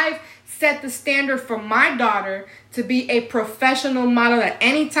set the standard for my daughter to be a professional model, that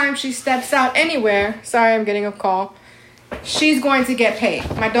anytime she steps out anywhere, sorry, I'm getting a call, she's going to get paid.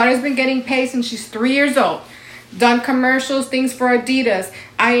 My daughter's been getting paid since she's 3 years old. Done commercials, things for Adidas,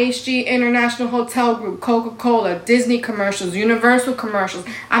 IHG International Hotel Group, Coca-Cola, Disney commercials, Universal commercials.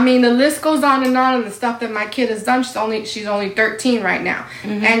 I mean, the list goes on and on of the stuff that my kid has done. She's only 13 right now.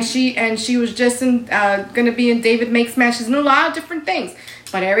 Mm-hmm. And she was just gonna be in David Makes Mad. She's in a lot of different things.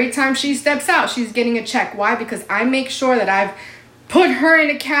 But every time she steps out, she's getting a check. Why? Because I make sure that I've put her in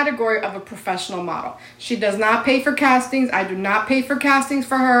a category of a professional model. She does not pay for castings. I do not pay for castings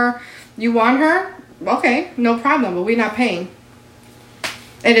for her. You want her? Okay, no problem, but we're not paying.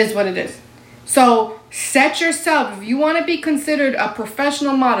 It is what it is. So set yourself, if you want to be considered a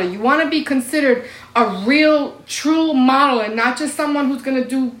professional model, you want to be considered a real, true model, and not just someone who's going to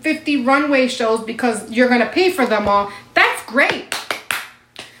do 50 runway shows because you're going to pay for them all, that's great.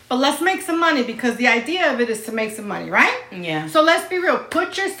 But let's make some money, because the idea of it is to make some money, right? Yeah. So let's be real.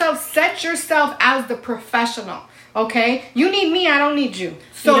 Set yourself as the professional, okay? You need me, I don't need you.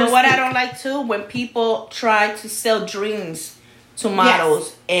 So you know what I don't like too? When people try to sell dreams to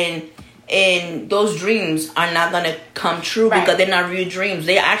models, yes, and those dreams are not going to come true, right, because they're not real dreams.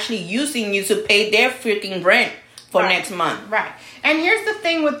 They're actually using you to pay their freaking rent for next month. Right. And here's the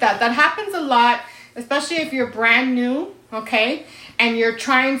thing with that. That happens a lot, especially if you're brand new, okay? And you're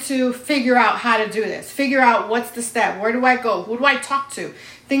trying to figure out how to do this. Figure out what's the step. Where do I go? Who do I talk to?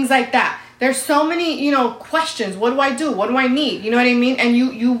 Things like that. There's so many, questions. What do I do? What do I need? You know what I mean? And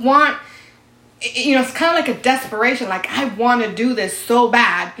you want, it's kind of like a desperation. Like, I want to do this so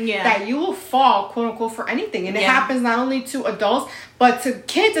bad, yeah, that you will fall, quote unquote, for anything. And it happens not only to adults, but to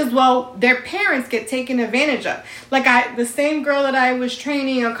kids as well. Their parents get taken advantage of. Like the same girl that I was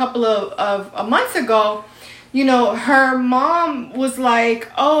training a couple of months ago, her mom was like,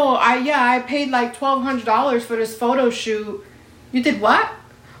 oh, I paid like $1,200 for this photo shoot. You did what?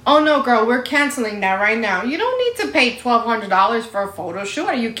 Oh, no, girl, we're canceling that right now. You don't need to pay $1,200 for a photo shoot.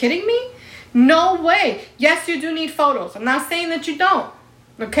 Are you kidding me? No way. Yes, you do need photos. I'm not saying that you don't.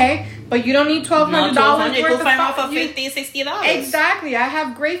 Okay? But you don't need $1,200 worth of photos. $50, $60. Exactly. I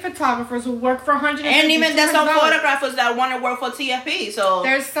have great photographers who work for $150. And even there's some photographers that want to work for TFP. So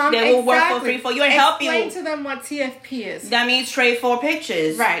there's some, they will work for free for you and help you. Explain to them what TFP is. That means trade for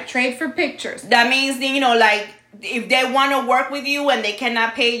pictures. Right. Trade for pictures. That means, like, if they want to work with you and they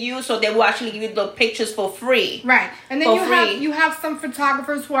cannot pay you, so they will actually give you the pictures for free. Right. And then you have some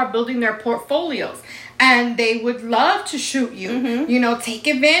photographers who are building their portfolios, and they would love to shoot you. Mm-hmm. Take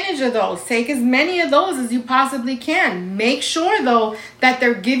advantage of those. Take as many of those as you possibly can. Make sure, though, that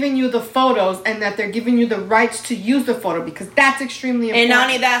they're giving you the photos and that they're giving you the rights to use the photo, because that's extremely important. And not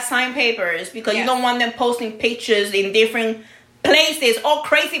only that, sign papers, because you don't want them posting pictures in different places, or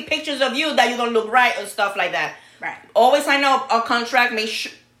crazy pictures of you that you don't look right or stuff like that. Right. Always sign up a contract.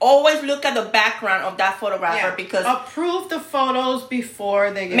 Always look at the background of that photographer, because approve the photos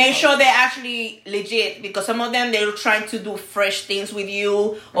before they get make sure they're actually legit, because some of them, they're trying to do fresh things with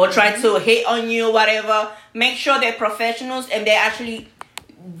you or try to hit on you, whatever. Make sure they're professionals and they're actually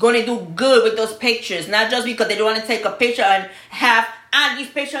gonna do good with those pictures, not just because they don't want to take a picture and have this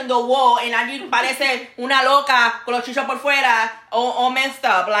picture on the wall and allí parece una loca con los chichos por fuera or messed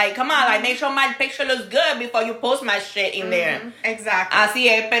up. Like, come on, like, make sure my picture looks good before you post my shit in there. Exactly. Así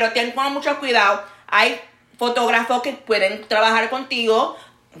es, pero ten con mucho cuidado. Hay fotógrafos que pueden trabajar contigo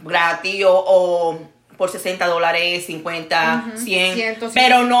gratis o por $60, $50, $100,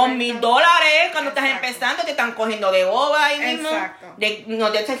 pero no $1,000 cuando estás empezando. Te están cogiendo de boba ahí mismo.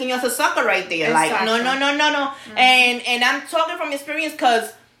 They're taking you as a sucker right there. Like, no. And I'm talking from experience,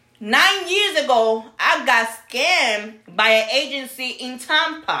 because 9 years ago, I got scammed by an agency in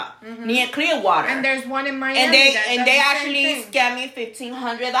Tampa, near Clearwater. And there's one in Miami. And they actually scammed me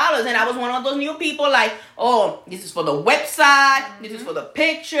 $1,500. And I was one of those new people, like, oh, this is for the website, this is for the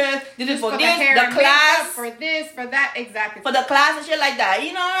pictures, this is for this, the class, for this, for that, exactly. For the class and shit like that.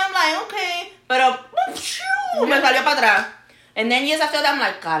 And I'm like, okay. Pero, me salió para atrás. And then years after that, I'm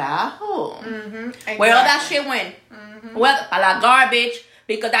like, carajo. Exactly. Where all that shit went? Well, a la garbage.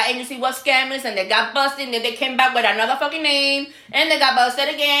 Because that agency was scammers, and they got busted, and then they came back with another fucking name, and they got busted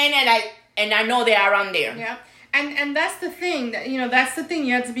again, and I know they are around there. Yeah. And that's the thing that, that's the thing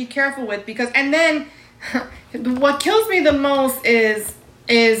you have to be careful with, because, and then what kills me the most is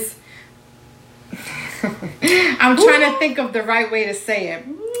I'm trying to think of the right way to say it.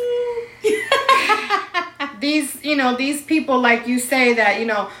 These people, like you say that,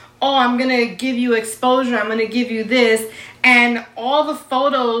 oh, I'm going to give you exposure, I'm going to give you this, and all the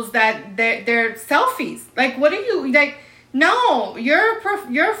photos that they're selfies. Like, what are you, like, no, your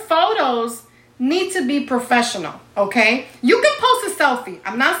photos need to be professional, okay? You can post a selfie.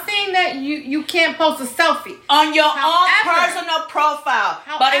 I'm not saying that you can't post a selfie. On your own personal profile.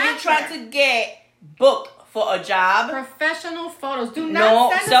 But if you're trying to get booked for a job, professional photos. Do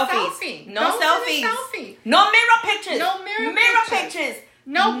not send a selfie. No selfies. No mirror pictures. No mirror pictures.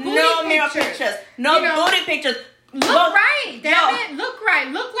 No mirror pictures. No booty pictures. Look right. Damn it. Look right.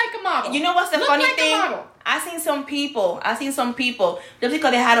 Look like a model. You know what's the funny thing? I seen some people, just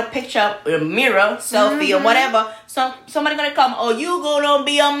because they had a picture, a mirror, selfie, or whatever, somebody gonna come, oh, you gonna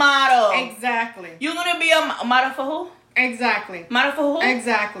be a model. Exactly. You gonna be a model for who? Exactly. Model for who?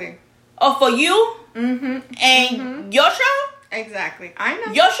 Exactly. Oh, for you? Mm-hmm. And your show? Exactly. I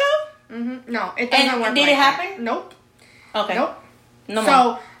know. Your show? Mm-hmm. No, it doesn't work. Did it happen? Nope. Okay. Nope. No so,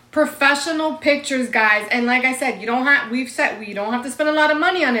 more. Professional pictures, guys, and like I said, we don't have to spend a lot of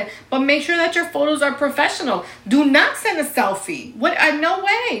money on it, but make sure that your photos are professional. Do not send a selfie. No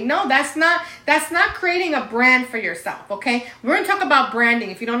way. No, that's not creating a brand for yourself, okay? We're gonna talk about branding.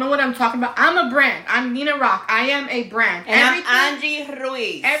 If you don't know what I'm talking about, I'm a brand. I'm Nina Rock. I am a brand. And I'm Angie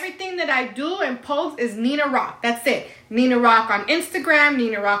Ruiz. Everything that I do and post is Nina Rock. That's it. Nina Rock on Instagram,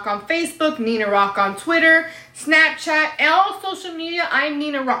 Nina Rock on Facebook, Nina Rock on Twitter, Snapchat, all social media. I'm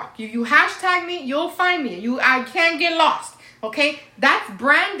Nina Rock. You hashtag me, you'll find me. I can't get lost. Okay? That's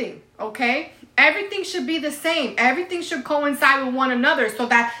branding. Okay? Everything should be the same. Everything should coincide with one another, so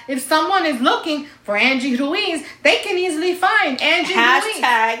that if someone is looking for Angie Ruiz, they can easily find Angie Ruiz.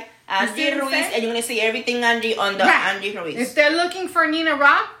 Hashtag Angie Ruiz, and you're going to see everything Angie on the Angie Ruiz. If they're looking for Nina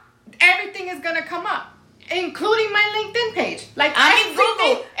Rock, everything is going to come up, including my LinkedIn page. Like, I'm in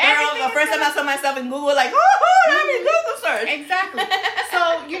Google. The first time I saw myself in Google, like, I'm in Google search. Exactly.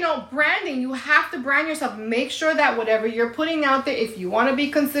 So, branding, you have to brand yourself. Make sure that whatever you're putting out there, if you want to be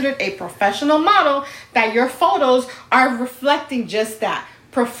considered a professional model, that your photos are reflecting just that.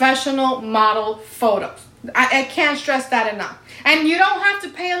 Professional model photos. I can't stress that enough. And you don't have to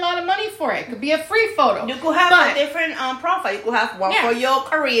pay a lot of money for it. It could be a free photo. You could have a different profile. You could have one for your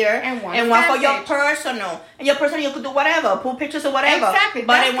career and one for your personal. And your personal, you could do whatever. Pull pictures or whatever. Exactly.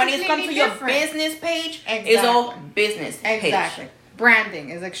 But when it comes to your business page, it's all business page. Exactly. Branding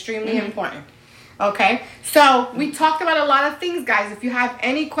is extremely important. Okay, so we talked about a lot of things, guys. If you have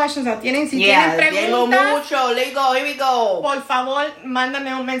any questions, tienen preguntas, tengo mucho. Here we go. Por favor,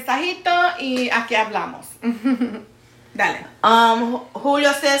 mándame un mensajito y aquí hablamos. Dale.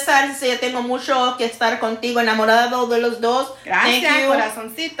 Julio César dice, yo tengo mucho que estar contigo, enamorado de los dos. Gracias,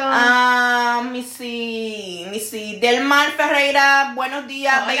 corazoncito. Missy Delmar Ferreira, buenos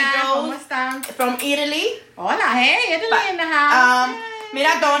días. Hola, ¿cómo están? From Italy. Hola, hey, Italy in the house.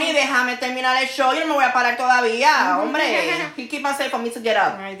 Mira, Tony, déjame terminar el show. Yo no me voy a parar todavía, hombre. He keep on saying for me to get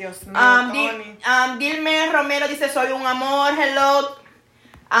up. Ay, Dios mío, Tony. Dilmer Romero dice, soy un amor. Hello.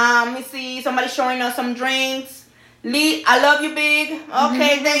 Let me see, somebody showing us some drinks. Lee, I love you, big.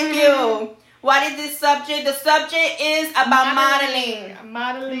 Okay, thank you. What is this subject? The subject is about modeling.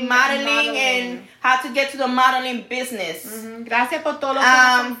 Modeling and how to get to the modeling business. Gracias por todos los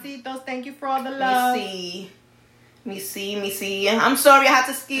corazoncitos. Thank you for all the love. Let me see. I'm sorry, I had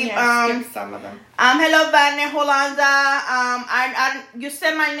to skip. Skip some of them. Hello, Wagner Holanda. You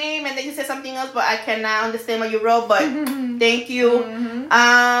said my name and then you said something else, but I cannot understand what you wrote. But thank you.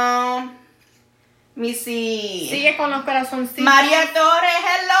 Let me see. Sigue con los corazoncitos. Maria Torres,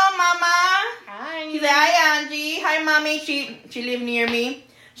 hello, mama. Hi. She said, hi, Angie. Hi, mommy. She lived near me.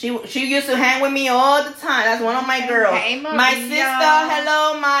 She used to hang with me all the time. That's one of my girls. Hey, my sister,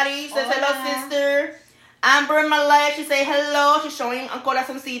 hello, Mari. She says, hello, sister. Amber Malay, she say hello. She's showing a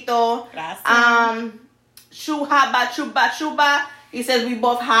corazoncito. Gracias. Chuba. He says we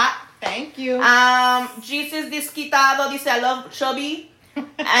both hot. Thank you. Jesus Disquitado dice I love chubby.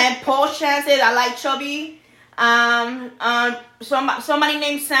 And Paul Chan says I like chubby. Somebody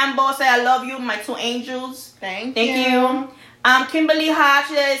named Sambo say I love you, my two angels. Thank you. Kimberly Hodge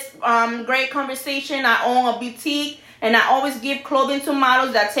says great conversation. I own a boutique. And I always give clothing to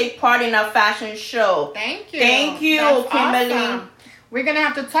models that take part in our fashion show. Thank you. Thank you, That's Kimberly. Awesome. We're going to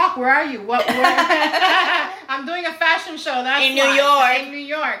have to talk. Where are you? I'm I'm doing a fashion show. That's in New York. In New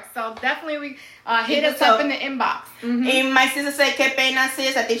York. So definitely we hit us up in the inbox. Mm-hmm. And my sister said, "Que pena,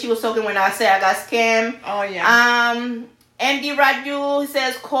 sis." I think she was talking when I said I got scammed. Oh yeah. MD Raju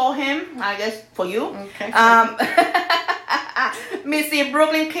says, "Call him." I guess for you. Okay. Missy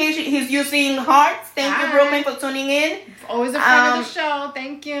Brooklyn Cage, he's using hearts. Thank you, Brooklyn, for tuning in. Always a friend of the show.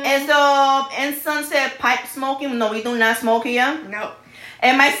 Thank you. And so, and Son said, "Pipe smoking." No, we do not smoke here. No.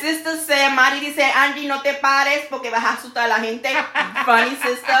 And my sister said, Mari dice, "Angie, no te pares porque vas a asustar a la gente." Funny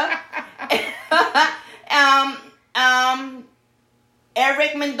sister.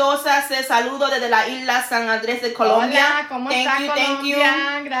 Eric Mendoza says, "Saludo desde la isla San Andrés de Colombia." Hola, ¿cómo está Colombia? Thank you.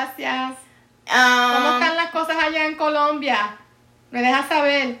 Gracias. ¿Cómo están las cosas allá en Colombia? Me dejas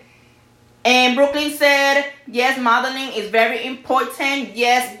saber. And Brooklyn said, "Yes, modeling is very important.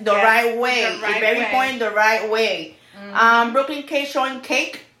 Yes, the right way. It's very important the right way." Mm-hmm. Brooklyn K showing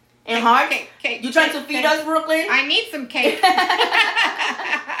cake and heart. Cake. You trying to feed us, Brooklyn? I need some cake.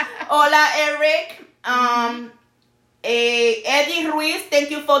 Hola, Eric. Eddie Ruiz, thank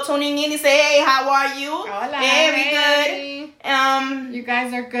you for tuning in. He say, "Hey, how are you?" Hola. Hey, we good. You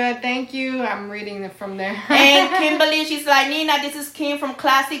guys are good. Thank you. I'm reading it from there. And Kimberly, she's like, "Nina, this is Kim from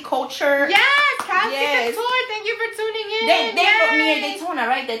Classic Culture." Yes, Classic Couture. Thank you for tuning in. They put me in Daytona,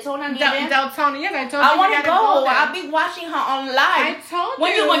 right? Daytona near there. Daytona, yes, I told you. I want to go. I'll be watching her on live. I told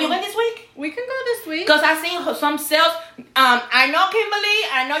you. When you go this week? We can go this week. Because I seen some sales. I know, Kimberly.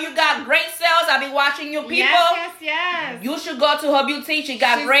 I know you got great sales. I'll be watching you people. Yes. You should go to her boutique. She's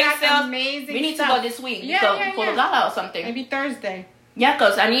got great sales. Amazing. We need to go this week. Yeah. For the gala or something. Maybe Thursday. Yeah,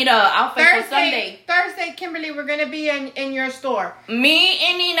 because I need an outfit for Sunday. Thursday, Kimberly, we're going to be in your store. Me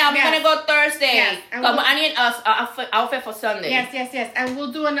and Nina, we're going to go Thursday. Yes. I need an outfit for Sunday. Yes. And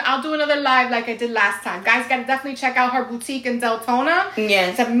I'll do another live like I did last time. Guys, got to definitely check out her boutique in Daytona.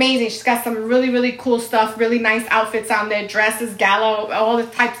 Yes. It's amazing. She's got some really, really cool stuff. Really nice outfits on there. Dresses, gala, all the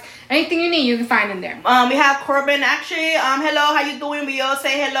types. Anything you need, you can find in there. We have Corbin, actually. Hello, how you doing? We all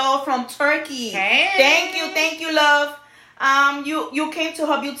say hello from Turkey. Hey. Thank you, love. You came to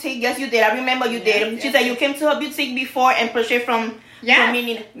her boutique. Yes, you did. I remember you did. She said you came to her boutique before and purchased from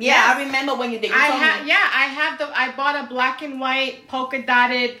me. Yeah, I remember when you did. I bought a black and white polka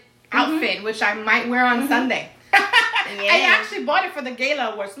dotted outfit, which I might wear on Sunday. I actually bought it for the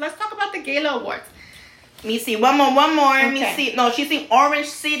Gala Awards. So let's talk about the Gala Awards. Let me see. One more. Okay. Let me see. No, she's in Orange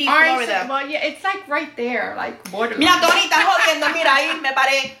City, Florida. Well, yeah, it's like right there, like borderline. Mira, Tony, está jodiendo. Mira ahí, me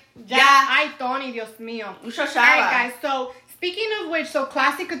paré. Ya. Ay, Tony, Dios mío. All right, guys. So, speaking of which,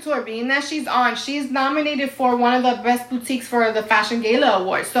 Classic Couture, being that she's nominated for one of the best boutiques for the Fashion Gala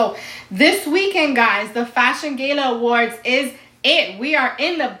Awards. So, this weekend, guys, the Fashion Gala Awards is it. We are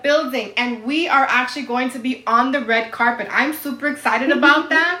in the building, and we are actually going to be on the red carpet. I'm super excited about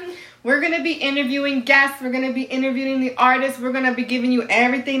that. We're going to be interviewing guests. We're going to be interviewing the artists. We're going to be giving you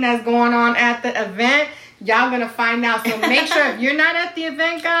everything that's going on at the event. Y'all going to find out. So make sure if you're not at the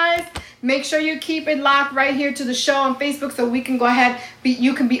event, guys, make sure you keep it locked right here to the show on Facebook so we can go ahead.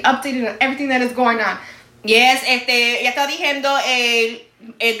 You can be updated on everything that is going on. Yes, ya está diciendo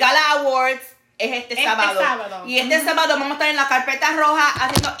el Gala Awards es este sábado. Y este sábado vamos a estar en la carpeta roja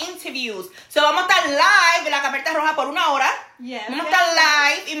haciendo interviews. So vamos a estar live en la carpeta roja por 1 hora. Yes, vamos a estar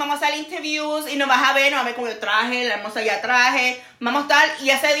live y vamos a hacer interviews y nos vas a ver con el traje, la hermosa ya traje. Vamos a estar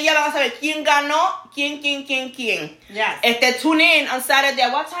y ese día vamos a saber quién ganó, quién. Yes. Tune in on Saturday.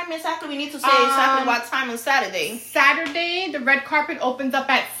 What time exactly? We need to say exactly what time on Saturday. Saturday, the red carpet opens up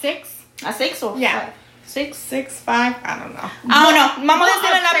at 6. At 6 or 5? 6, 5, I don't know. Vamos a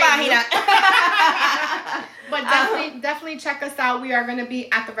decirlo en la página. But definitely check us out. We are going to be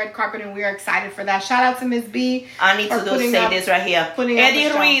at the red carpet, and we are excited for that. Shout out to Miss B. I need to say this right here. Eddie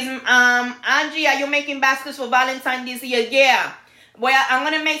Ruiz, Angie, are you making baskets for Valentine this year? Yeah. Well, I'm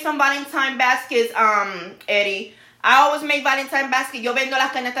going to make some Valentine baskets, Eddie. I always make Valentine baskets. Yo vendo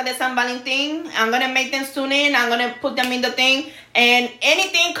las canetas de San Valentín. I'm going to make them soon in. I'm going to put them in the thing. And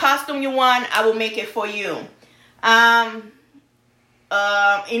anything costume you want, I will make it for you.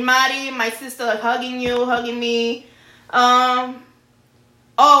 In Mari, my sister hugging me.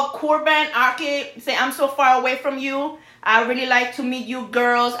 Corbin Arcade say, I'm so far away from you. I really like to meet you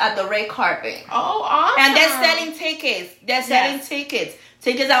girls at the red carpet. Oh, awesome. And they're selling tickets.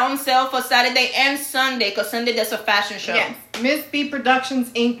 Tickets are on sale for Saturday and Sunday because Sunday there's a fashion show. Yes.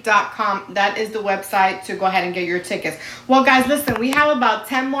 MissBProductionsInc.com. That is the website to go ahead and get your tickets. Well, guys, listen, we have about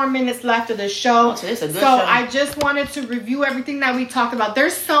 10 more minutes left of the show. So it's a good so show. I just wanted to review everything that we talked about.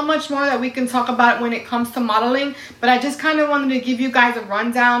 There's so much more that we can talk about when it comes to modeling, but I just kind of wanted to give you guys a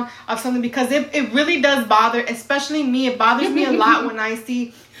rundown of something because it really does bother, especially me. It bothers me a lot when I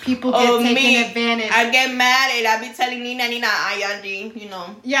see people get taken advantage. I get mad and I be telling Nina, Ayandi, you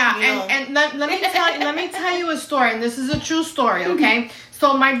know. Yeah, and let me tell you a story, and this is a true story, okay?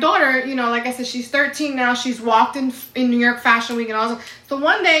 So my daughter, you know, like I said, she's 13 now. She's walked in New York Fashion Week and all. So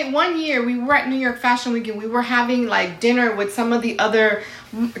one year, we were at New York Fashion Week and we were having like dinner with some of the other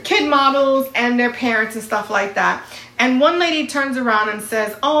kid models and their parents and stuff like that. And one lady turns around and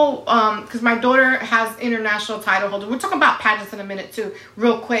says, because my daughter has international title holders. We're talking about pageants in a minute too,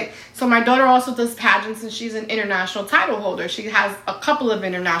 real quick. So my daughter also does pageants and she's an international title holder. She has a couple of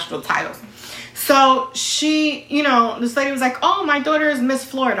international titles. So she, you know, this lady was like, oh, my daughter is Miss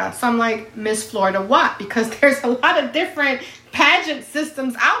Florida. So I'm like, Miss Florida what? Because there's a lot of different pageant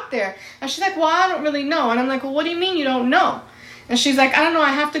systems out there. And she's like, well, I don't really know. And I'm like, well, what do you mean you don't know? And she's like, I don't know.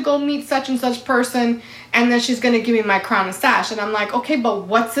 I have to go meet such and such person. And then she's going to give me my crown and sash. And I'm like, okay, but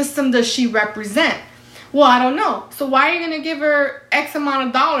what system does she represent? Well, I don't know. So why are you going to give her X amount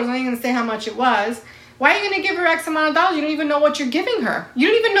of dollars? I ain't going to say how much it was. Why are you going to give her X amount of dollars? You don't even know what you're giving her. You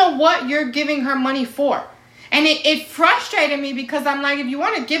don't even know what you're giving her money for. And it frustrated me because I'm like, if you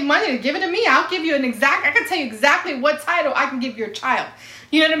want to give money, to give it to me. I'll give you I can tell you exactly what title I can give your child.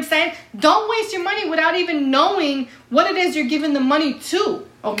 You know what I'm saying? Don't waste your money without even knowing what it is you're giving the money to.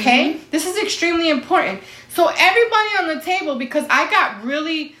 Okay? Mm-hmm. This is extremely important. So everybody on the table, because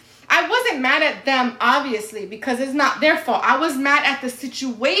I wasn't mad at them, obviously, because it's not their fault. I was mad at the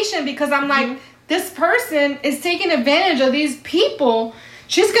situation because I'm like, this person is taking advantage of these people.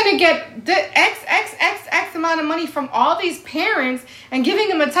 She's going to get the X amount of money from all these parents and giving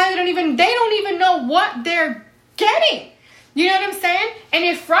them a title. They don't even know what they're getting. You know what I'm saying? And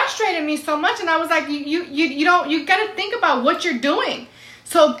it frustrated me so much. And I was like, you got to think about what you're doing.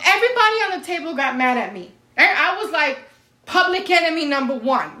 So everybody on the table got mad at me. I was like public enemy number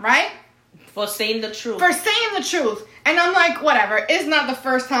one, right? For saying the truth. And I'm like, whatever. It's not the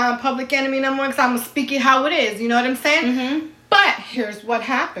first time public enemy number one because I'm going to speak it how it is. You know what I'm saying? Mm-hmm. But here's what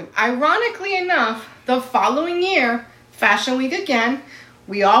happened. Ironically enough, the following year, Fashion Week again,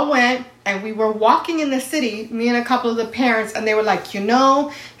 we all went and we were walking in the city, me and a couple of the parents, and they were like, you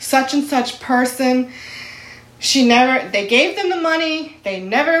know, such and such person, they gave them the money, they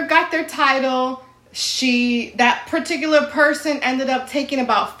never got their title. That particular person ended up taking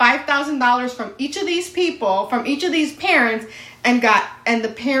about $5,000 from each of these people, from each of these parents, and the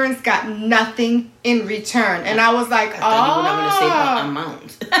parents got nothing in return. And I was like, you were not going to say the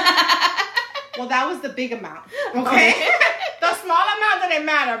amount. Well, that was the big amount. Okay. The small amount didn't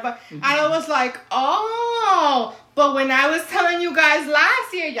matter, but I was like, but when I was telling you guys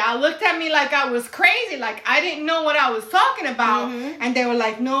last year, y'all looked at me like I was crazy, like I didn't know what I was talking about. Mm-hmm. And they were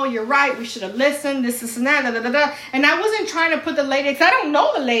like, no, you're right. We should have listened. This and that. Da, da, da, da. And I wasn't trying to put the lady, because I don't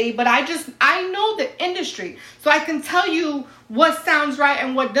know the lady, but I know the industry. So I can tell you what sounds right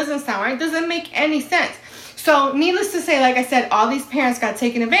and what doesn't sound right. It doesn't make any sense. So needless to say, like I said, all these parents got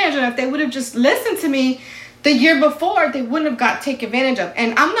taken advantage of. If they would have just listened to me the year before, they wouldn't have got taken advantage of.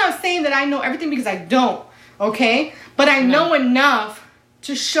 And I'm not saying that I know everything because I don't, okay? But I know enough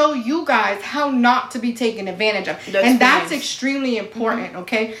to show you guys how not to be taken advantage of. That's extremely important,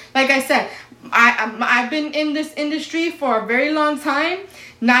 okay? Like I said, I've been in this industry for a very long time.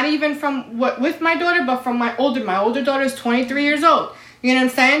 Not even with my daughter, but from my older daughter is 23 years old. You know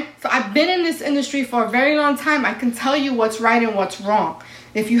what I'm saying? So I've been in this industry for a very long time. I can tell you what's right and what's wrong.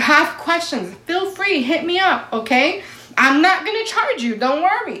 If you have questions, feel free, hit me up, okay? I'm not going to charge you. Don't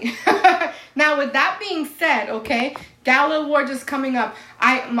worry. Now, with that being said, okay, Gala Awards is coming up.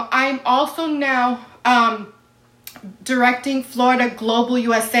 I'm also now directing Florida Global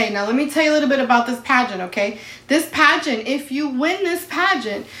USA. Now, let me tell you a little bit about this pageant, okay? This pageant, if you win this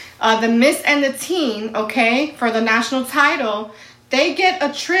pageant, the Miss and the Teen, okay, for the national title, they get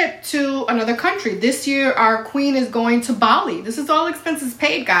a trip to another country. This year, our queen is going to Bali. This is all expenses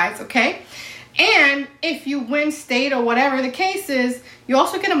paid, guys, okay? And if you win state or whatever the case is, you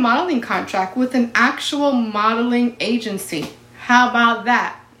also get a modeling contract with an actual modeling agency. How about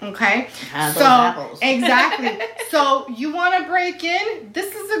that? Okay. Exactly. So you want to break in?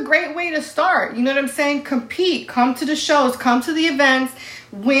 This is a great way to start. You know what I'm saying? Compete. Come to the shows. Come to the events.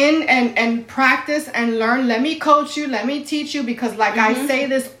 Win and practice and learn. Let me coach you. Let me teach you. Because like I say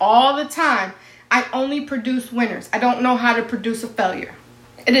this all the time, I only produce winners. I don't know how to produce a failure.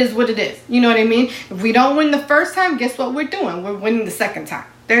 it is what it is. You know what I mean? If we don't win the first time, guess what we're doing? We're winning the second time.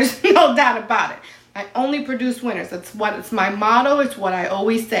 There's no doubt about it. I only produce winners. It's my motto. It's what I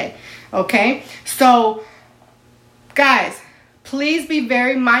always say. Okay? So, guys, please be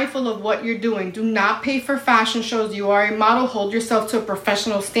very mindful of what you're doing. Do not pay for fashion shows. You are a model. Hold yourself to a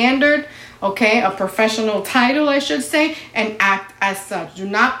professional standard. Okay? A professional title, I should say. And act as such. Do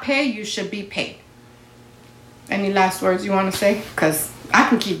not pay. You should be paid. Any last words you want to say? Because I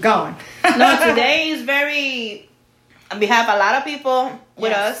can keep going. No, today is very... We have a lot of people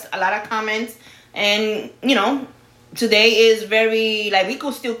with us, a lot of comments. And, you know, today is very... Like, we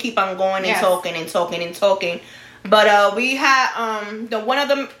could still keep on going and talking and talking and talking. But we had...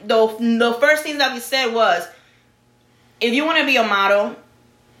 The first thing that we said was, if you want to be a model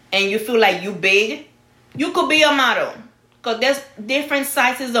and you feel like you big, you could be a model. Because there's different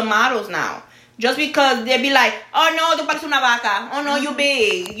sizes of models now. Just because they be like, oh no, tú pareces una vaca. Oh no, you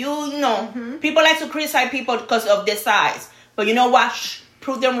big. You know. Mm-hmm. People like to criticize people because of their size. But you know what?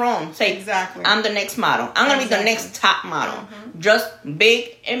 Prove them wrong. Say, exactly. I'm the next model. I'm going to be the next top model. Mm-hmm. Just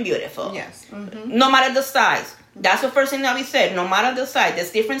big and beautiful. Yes. Mm-hmm. No matter the size. That's the first thing that we said. No matter the size.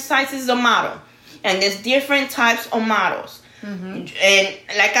 There's different sizes of model. And there's different types of models. Mm-hmm. And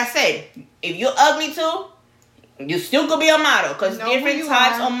like I said, if you're ugly too, you still could be a model. Because different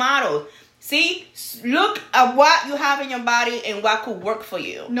types of models. See, look at what you have in your body and what could work for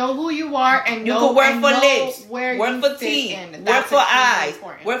you. Know who you are and you could work for lips, work for teeth, work for eyes,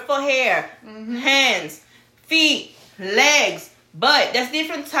 work for hair, hands, feet, legs. But there's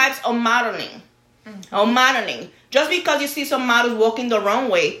different types of modeling. Just because you see some models walking the wrong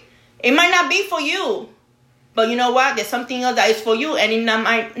way, it might not be for you. But you know what? There's something else that is for you, and it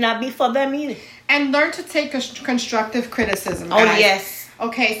might not be for them either. And learn to take constructive criticism, guys. Oh, yes.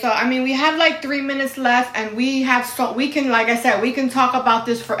 Okay, so I mean, we have like 3 minutes left, and we can, like I said, we can talk about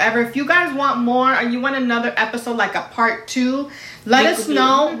this forever. If you guys want more, or you want another episode, like a part 2, let us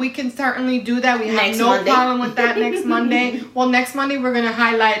know. We can certainly do that. We have no problem with that next Monday. Well, next Monday we're gonna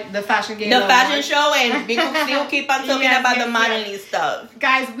highlight the fashion game, the fashion show, and we can still keep on talking about the modeling stuff.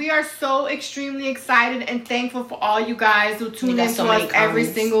 Guys, we are so extremely excited and thankful for all you guys who tune in to us every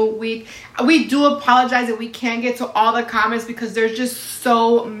single week. We do apologize that we can't get to all the comments because there's just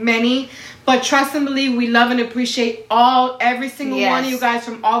so many. But trust and believe, we love and appreciate every single one of you guys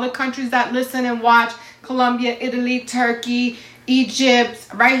from all the countries that listen and watch. Colombia, Italy, Turkey, Egypt,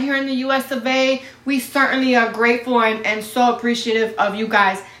 right here in the US of A. We certainly are grateful and so appreciative of you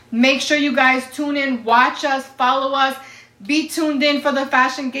guys. Make sure you guys tune in, watch us, follow us. Be tuned in for the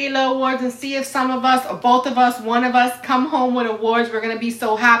Fashion Gala Awards and see if some of us, or both of us, one of us, come home with awards. We're going to be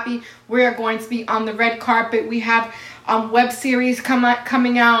so happy. We are going to be on the red carpet. We have web series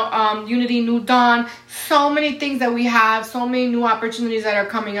coming out, Unity New Dawn. So many things that we have, so many new opportunities that are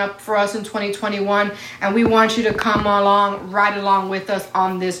coming up for us in 2021. And we want you to come along, ride along with us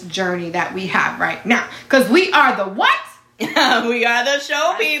on this journey that we have right now. Because we are the what? We are the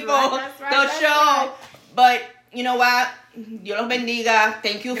show, people. That's right, the show. Right. But you know what? Dios los bendiga.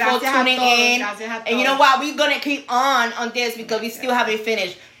 Thank you for tuning in. And you know what? We're going to keep on this because we still haven't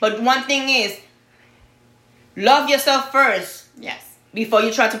finished. But one thing is, love yourself first. Yes. Before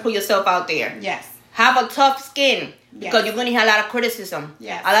you try to put yourself out there. Yes. Have a tough skin. Because you're going to hear a lot of criticism.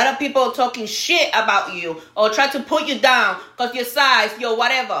 Yes. A lot of people talking shit about you. Or try to put you down because your size, your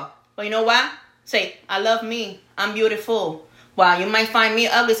whatever. But you know what? Say, I love me. I'm beautiful. Wow, you might find me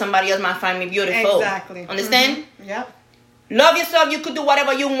ugly. Somebody else might find me beautiful. Exactly. Understand? Mm-hmm. Yep. Love yourself. You could do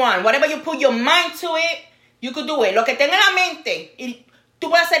whatever you want. Whatever you put your mind to it, you could do it. Lo que tenga en la mente. Y tú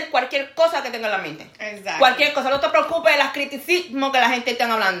puedes hacer cualquier cosa que tenga en la mente. Exactly. Cualquier cosa. No te preocupes de los criticismos que la gente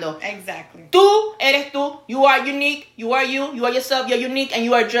está hablando. Exactly. Tú eres tú. You are unique. You are you. You are yourself. You're unique. And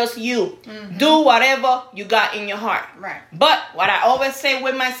you are just you. Mm-hmm. Do whatever you got in your heart. Right. But what I always say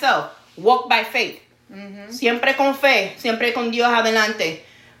with myself, walk by faith. Mm-hmm. Siempre con fe. Siempre con Dios adelante.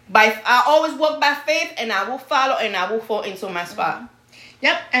 I always walk by faith, and I will follow, and I will fall into my spot. Mm-hmm.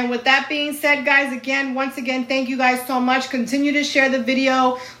 Yep, and with that being said, guys, once again, thank you guys so much. Continue to share the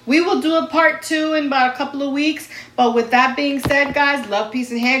video. We will do a part 2 in about a couple of weeks. But with that being said, guys, love, peace,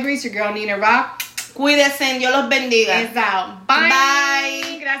 and hair grease. Your girl, Nina Rock. Cuídense, Dios los bendiga. It's out. Bye.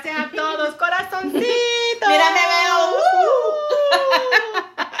 Bye. Gracias a todos. Corazoncitos. Mira, me veo.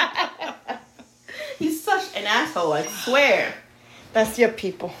 He's such an asshole, I swear. That's your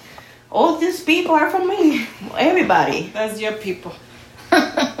people. All these people are from me. Everybody. That's your people.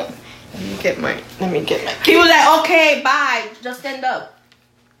 Let me get my. People like, okay, bye. Just stand up.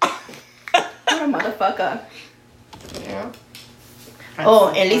 What a motherfucker. Yeah. Oh,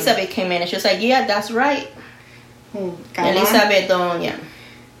 Elizabeth came in and she was like, yeah, that's right. Elizabeth, yeah.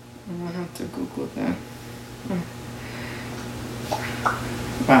 gonna have to Google that.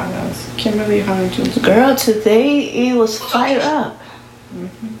 Wow, that was Kimberly Hodges. Girl, today it was fired up.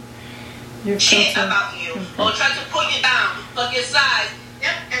 You're Shit about you. Or try to pull you down. Fuck your size.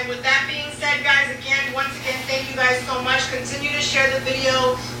 Yep, and with that being said, guys, once again, thank you guys so much. Continue to share the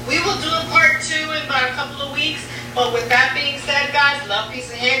video. We will do a part 2 in about a couple of weeks. But with that being said, guys, love,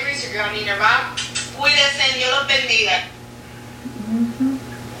 peace, and hair grease. Your girl Nina Rock. Cuídense, Dios los bendiga.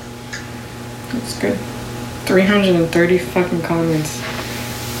 That's good. 330 fucking comments.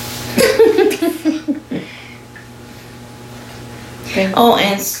 Oh,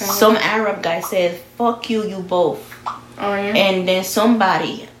 and some Arab guy said, "Fuck you, you both." Oh, yeah? And then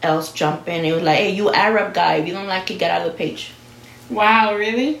somebody else jumped in. It was like, "Hey, you Arab guy, if you don't like it, get out of the page." Wow,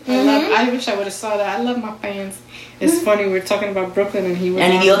 really? I wish I would have saw that. I love my fans. It's funny, we're talking about Brooklyn and he was...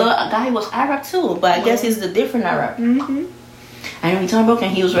 And the other guy was Arab too, but I guess he's the different Arab. I know you're talking about,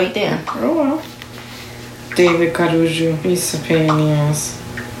 and he was right there. Oh, well. David Carujo, he's a pain in the ass.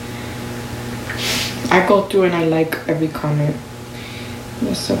 I go through and I like every comment.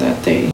 Just so that they...